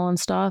Inconel and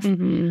stuff.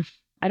 Mm-hmm.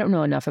 I don't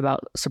know enough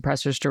about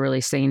suppressors to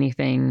really say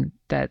anything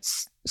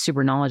that's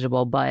super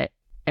knowledgeable, but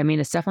I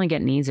mean, it's definitely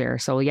getting easier.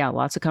 So yeah,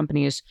 lots of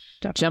companies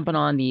jumping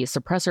on the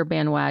suppressor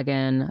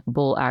bandwagon,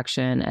 bolt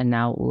action, and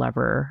now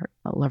lever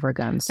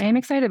guns. I am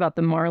excited about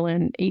the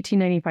Marlin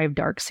 1895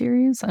 Dark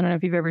series. I don't know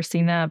if you've ever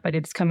seen that, but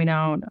it's coming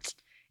out.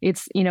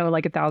 It's,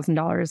 like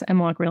 $1,000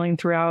 M-LOK railing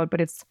throughout,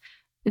 but it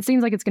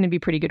seems like it's going to be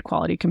pretty good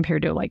quality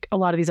compared to like a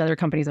lot of these other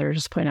companies that are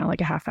just putting out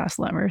like a half-assed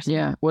levers.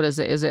 Yeah. What is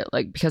it? Is it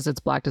like because it's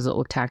black, does it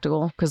look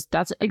tactical? Because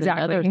that's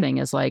exactly the other thing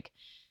is like,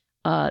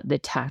 the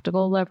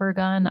tactical lever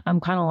gun, I'm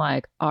kind of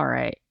like, all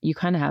right, you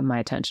kind of have my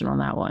attention on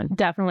that one.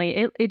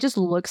 Definitely. It just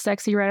looks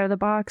sexy right out of the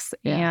box.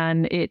 Yeah.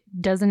 And it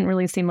doesn't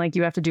really seem like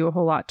you have to do a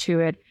whole lot to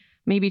it.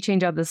 Maybe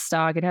change out the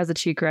stock. It has a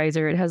cheek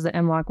riser. It has the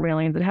M-LOK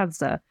railings. It has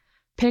the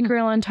pin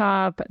grill on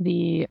top,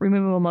 the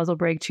removable muzzle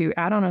brake to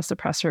add on a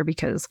suppressor,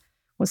 because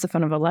what's the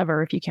fun of a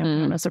lever if you can't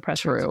put on a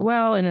suppressor as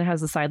well? And it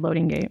has the side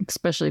loading gate.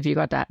 Especially if you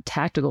got that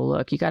tactical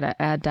look, you got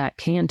to add that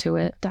can to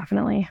it.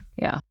 Definitely.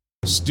 Yeah.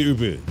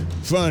 Stupid,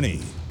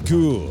 funny,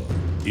 cool,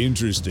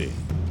 interesting,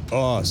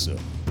 awesome,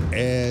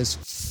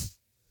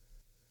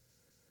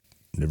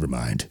 never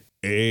mind.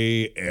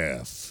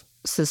 AF.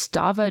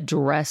 Sestava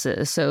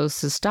dresses. So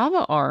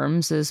Sestava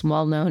Arms is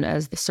well known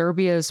as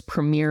Serbia's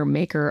premier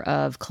maker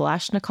of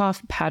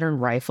Kalashnikov pattern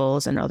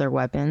rifles and other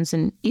weapons,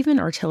 and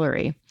even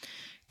artillery.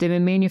 They've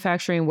been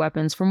manufacturing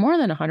weapons for more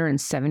than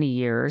 170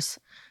 years.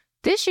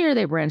 This year,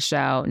 they branched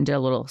out and did a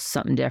little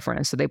something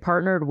different. So they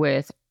partnered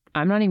with,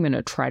 I'm not even going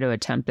to try to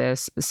attempt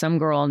this, some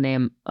girl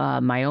named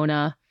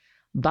Majona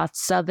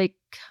Batsavic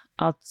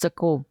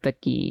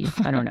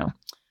Altsakovicki. I don't know.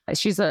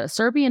 She's a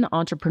Serbian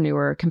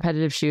entrepreneur,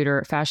 competitive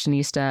shooter,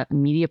 fashionista,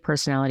 media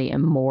personality,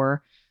 and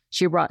more.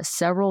 She brought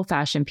several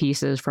fashion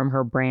pieces from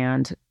her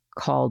brand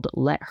called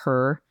Let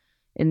Her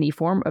in the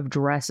form of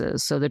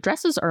dresses. So the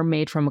dresses are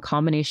made from a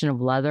combination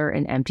of leather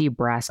and empty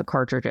brass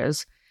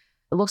cartridges.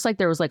 It looks like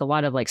there was like a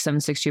lot of like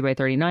 7.62 by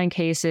 39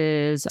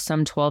 cases,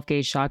 some 12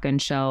 gauge shotgun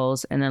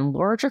shells, and then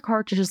larger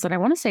cartridges that I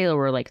want to say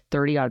were like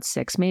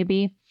 30-06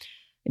 maybe.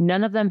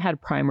 None of them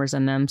had primers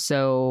in them,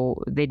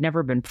 so they'd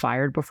never been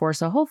fired before.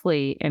 So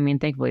hopefully, I mean,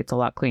 thankfully it's a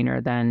lot cleaner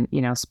than,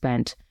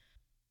 spent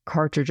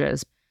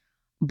cartridges.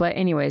 But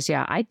anyways,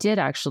 yeah, I did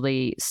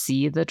actually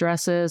see the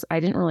dresses.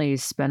 I didn't really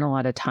spend a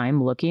lot of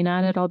time looking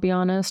at it, I'll be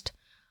honest.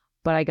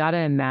 But I got to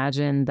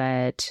imagine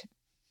that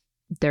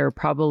they're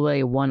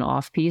probably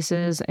one-off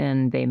pieces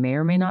and they may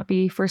or may not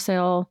be for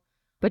sale.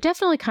 But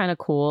definitely kind of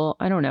cool.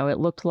 I don't know. It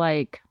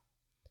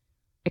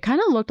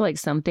kind of looked like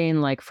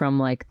something like from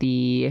like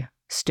the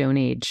Stone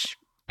Age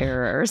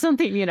era or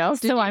something,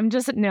 So I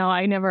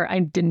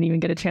didn't even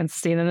get a chance to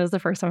see them. This is the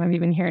first time I'm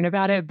even hearing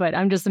about it, but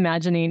I'm just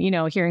imagining,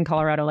 here in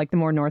Colorado, like the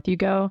more north you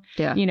go,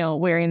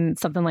 wearing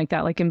something like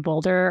that, like in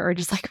Boulder, or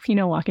just like,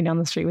 walking down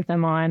the street with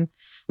them on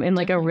in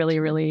like a really,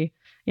 really,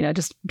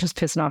 just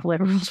pissing off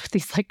liberals with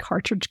these like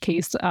cartridge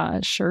case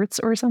shirts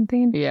or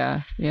something.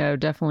 Yeah. Yeah.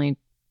 Definitely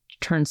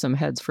turn some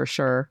heads for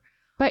sure.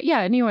 But yeah,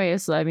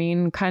 anyways, I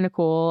mean, kind of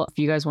cool. If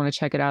you guys want to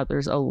check it out,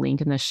 there's a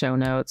link in the show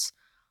notes.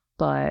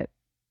 But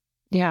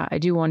yeah, I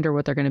do wonder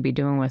what they're going to be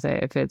doing with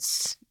it if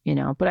it's,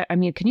 but I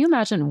mean, can you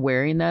imagine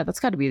wearing that? That's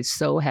got to be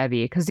so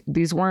heavy, because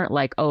these weren't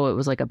like, it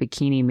was like a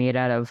bikini made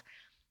out of,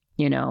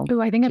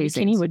 Oh, I think casings. A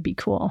bikini would be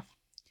cool.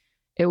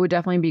 It would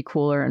definitely be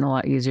cooler and a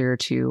lot easier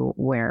to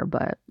wear,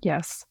 but.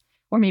 Yes.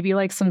 Or maybe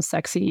like some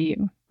sexy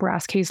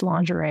brass case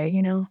lingerie,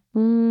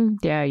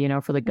 Yeah,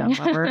 for the gun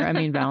lover. I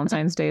mean,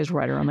 Valentine's Day is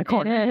right around the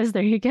corner. It is.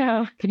 There you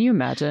go. Can you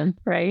imagine?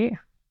 Right.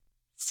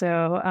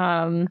 So,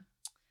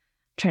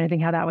 trying to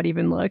think how that would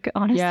even look,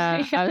 honestly.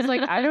 Yeah, I was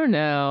like, I don't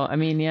know. I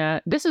mean,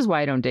 yeah, this is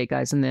why I don't date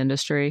guys in the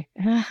industry.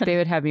 They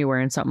would have me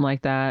wearing something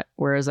like that,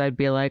 whereas I'd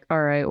be like,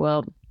 all right,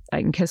 well,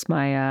 I can kiss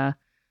my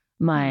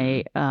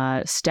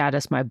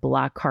status, my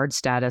black card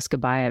status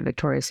goodbye at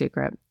Victoria's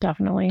Secret.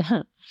 Definitely.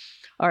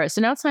 All right,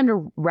 so now it's time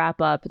to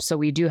wrap up. So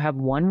we do have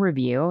one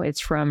review.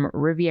 It's from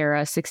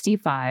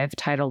Riviera65,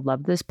 titled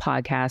Love This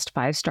Podcast,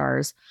 5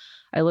 stars.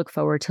 I look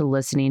forward to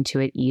listening to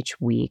it each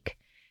week.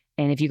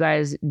 And if you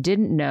guys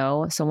didn't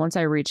know, so once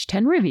I reach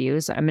 10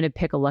 reviews, I'm going to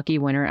pick a lucky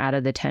winner out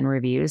of the 10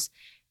 reviews.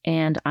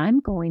 And I'm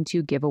going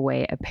to give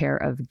away a pair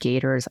of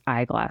Gators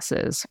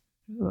eyeglasses.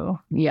 Ooh.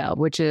 Yeah,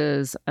 which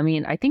is, I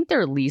mean, I think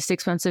their least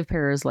expensive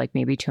pair is like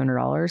maybe $200.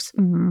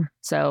 Mm-hmm.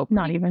 So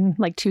not even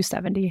like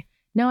 $270.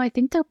 No, I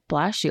think their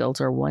blast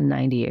shields are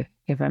 $190,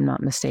 if I'm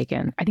not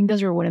mistaken. I think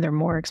those are one of their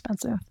more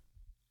expensive.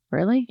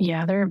 Really?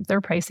 Yeah, they're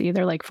pricey.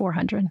 They're like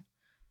 $400.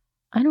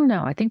 I don't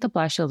know. I think the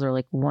blast shields are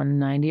like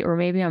 $190, or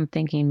maybe I'm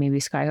thinking maybe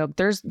Skyhook.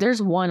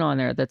 There's one on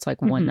there that's like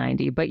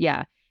 $190, but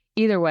yeah,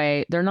 either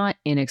way, they're not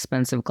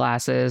inexpensive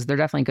glasses. They're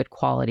definitely good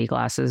quality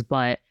glasses,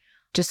 but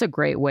just a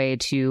great way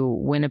to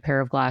win a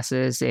pair of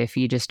glasses if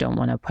you just don't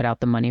want to put out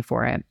the money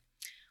for it.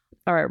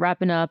 All right,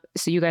 wrapping up.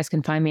 So you guys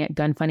can find me at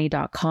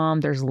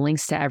gunfunny.com. There's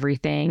links to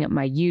everything,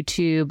 my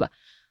YouTube,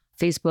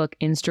 Facebook,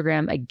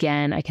 Instagram.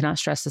 Again, I cannot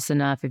stress this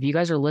enough. If you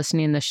guys are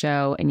listening to the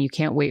show and you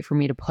can't wait for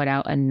me to put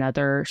out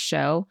another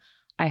show,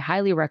 I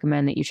highly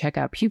recommend that you check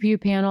out Pew Pew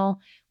Panel,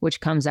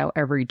 which comes out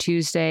every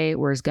Tuesday,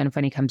 whereas Gun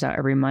Funny comes out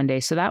every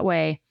Monday. So that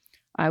way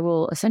I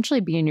will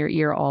essentially be in your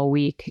ear all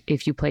week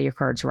if you play your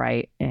cards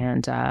right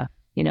and,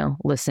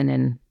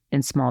 listen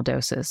in small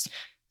doses.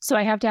 So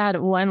I have to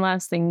add one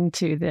last thing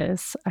to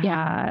this.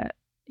 Yeah.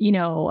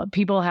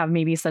 People have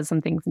maybe said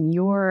some things in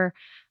your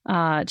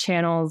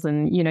channels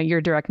and,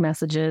 your direct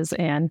messages.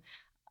 And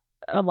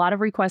a lot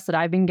of requests that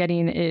I've been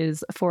getting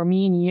is for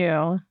me and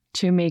you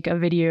to make a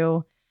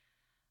video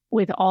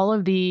with all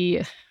of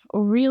the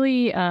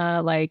really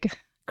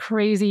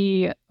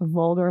crazy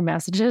vulgar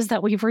messages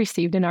that we've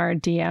received in our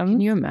DM. Can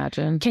you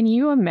imagine? Can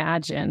you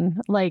imagine?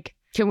 Like,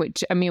 can we?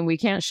 I mean, we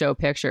can't show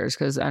pictures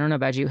because I don't know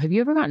about you. Have you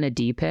ever gotten a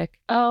D pic?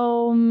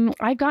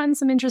 I've gotten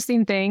some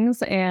interesting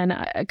things, and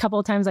a couple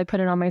of times I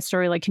put it on my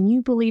story. Like, can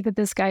you believe that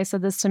this guy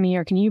said this to me?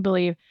 Or can you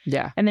believe?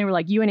 Yeah. And they were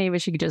like, you and Ava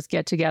should just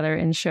get together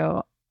and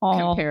show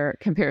all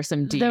compare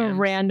some DMs. The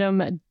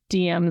random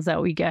DMs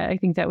that we get. I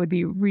think that would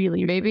be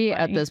really maybe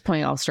funny. At this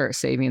point I'll start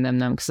saving them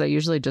because I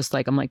usually just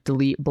like I'm like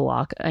delete,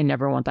 block. I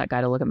never want that guy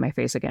to look at my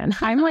face again.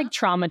 I'm like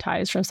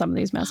traumatized from some of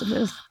these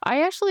messages.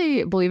 I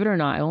actually, believe it or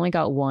not, I only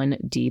got one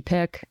D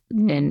pic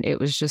and it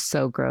was just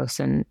so gross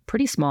and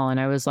pretty small.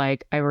 And I was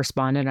like, I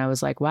responded and I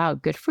was like, wow,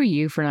 good for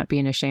you for not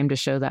being ashamed to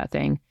show that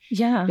thing.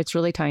 Yeah. It's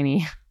really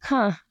tiny.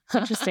 Huh.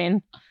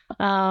 Interesting.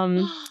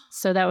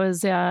 So that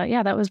was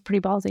that was pretty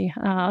ballsy.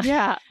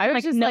 Yeah, I was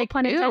like, just no like,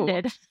 pun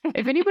intended.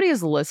 If anybody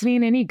is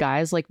listening, any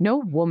guys, like no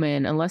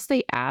woman, unless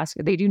they ask,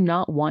 they do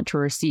not want to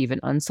receive an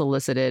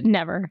unsolicited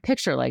never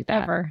picture like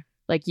that. Ever.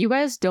 Like you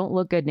guys don't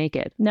look good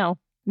naked. No.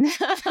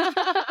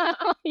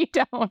 You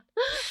don't.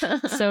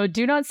 So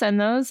do not send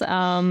those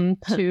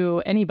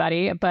to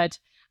anybody. But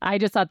I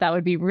just thought that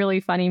would be really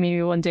funny.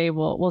 Maybe one day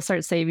we'll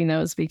start saving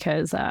those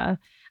because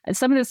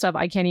some of this stuff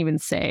I can't even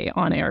say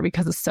on air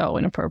because it's so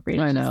inappropriate.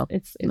 I know.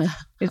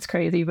 It's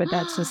crazy, but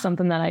that's just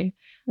something that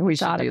we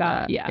thought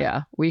about. That.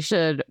 Yeah. We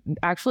should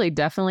actually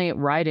definitely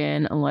write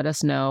in and let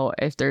us know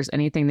if there's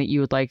anything that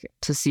you would like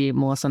to see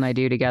Melissa and I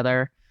do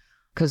together,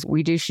 because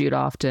we do shoot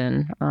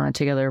often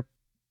together,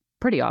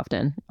 pretty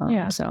often.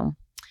 So,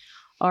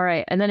 all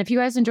right. And then if you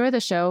guys enjoy the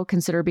show,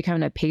 consider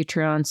becoming a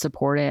Patreon,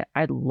 support it.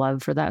 I'd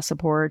love for that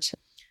support.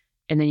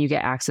 And then you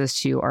get access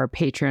to our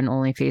Patreon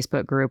only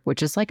Facebook group,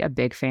 which is like a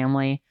big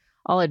family.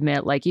 I'll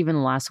admit, like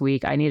even last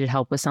week, I needed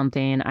help with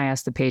something. I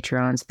asked the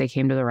Patreons, they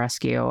came to the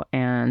rescue,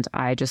 and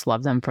I just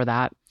love them for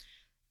that.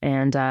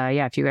 And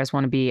if you guys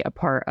want to be a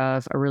part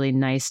of a really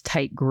nice,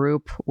 tight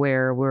group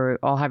where we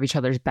all have each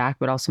other's back,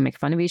 but also make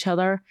fun of each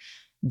other,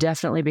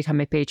 definitely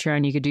become a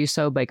Patreon. You could do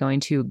so by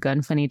going to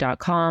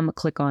gunfunny.com,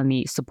 click on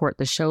the support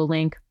the show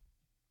link.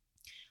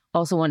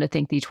 Also want to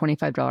thank the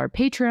 $25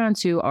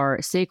 Patreons who are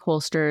Sake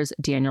Holsters,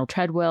 Daniel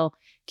Treadwell,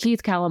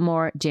 Keith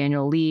Callamore,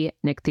 Daniel Lee,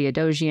 Nick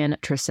Theodosian,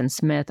 Tristan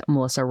Smith,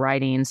 Melissa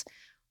Ridings,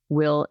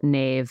 Will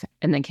Nave,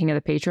 and then King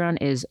of the Patreon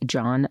is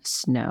John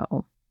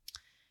Snow.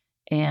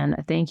 And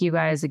thank you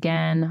guys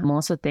again.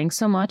 Melissa, thanks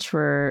so much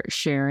for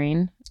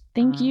sharing.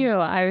 Thank you.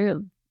 I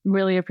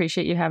really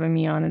appreciate you having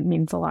me on. It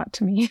means a lot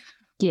to me.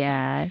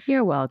 Yeah,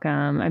 you're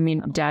welcome. I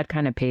mean, Dad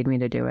kind of paid me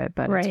to do it,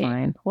 but It's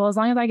fine. Well, as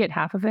long as I get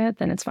half of it,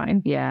 then it's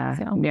fine. Yeah.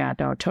 So. Yeah,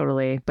 no,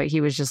 totally. But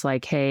he was just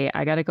like, hey,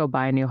 I got to go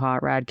buy a new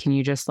hot rod. Can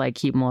you just like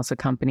keep Melissa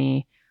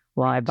company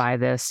while I buy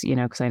this,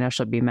 because I know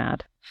she'll be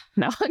mad.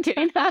 No, I'm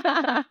kidding.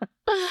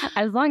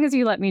 As long as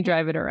you let me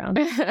drive it around.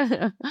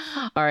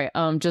 All right.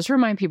 Just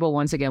remind people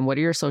once again, what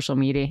are your social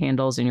media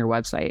handles and your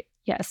website?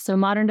 Yes. So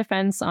Modern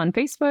Defense on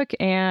Facebook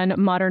and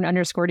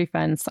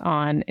Modern_Defense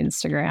on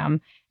Instagram,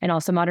 and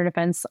also Modern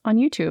Defense on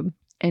YouTube.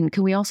 And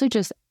can we also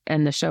just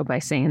end the show by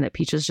saying that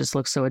Peaches just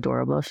looks so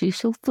adorable? She's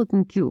so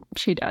fucking cute.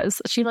 She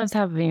does. She loves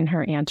having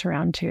her aunt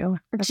around too.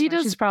 She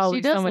does. She's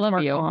probably so much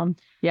more calm.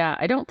 Yeah.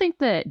 I don't think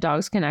that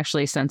dogs can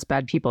actually sense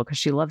bad people because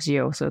she loves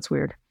you. So it's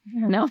weird.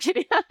 Yeah. No, I'm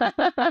kidding.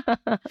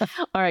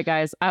 All right,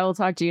 guys. I will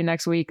talk to you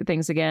next week.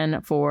 Thanks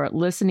again for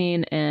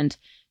listening. And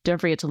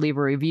don't forget to leave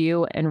a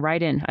review and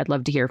write in. I'd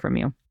love to hear from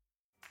you.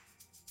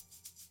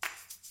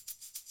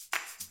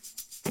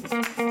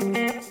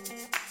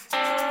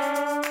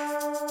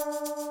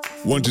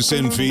 Want to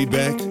send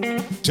feedback?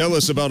 Tell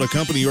us about a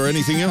company or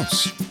anything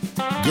else.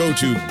 Go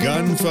to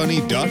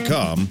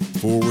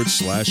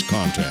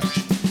gunfunny.com/contact.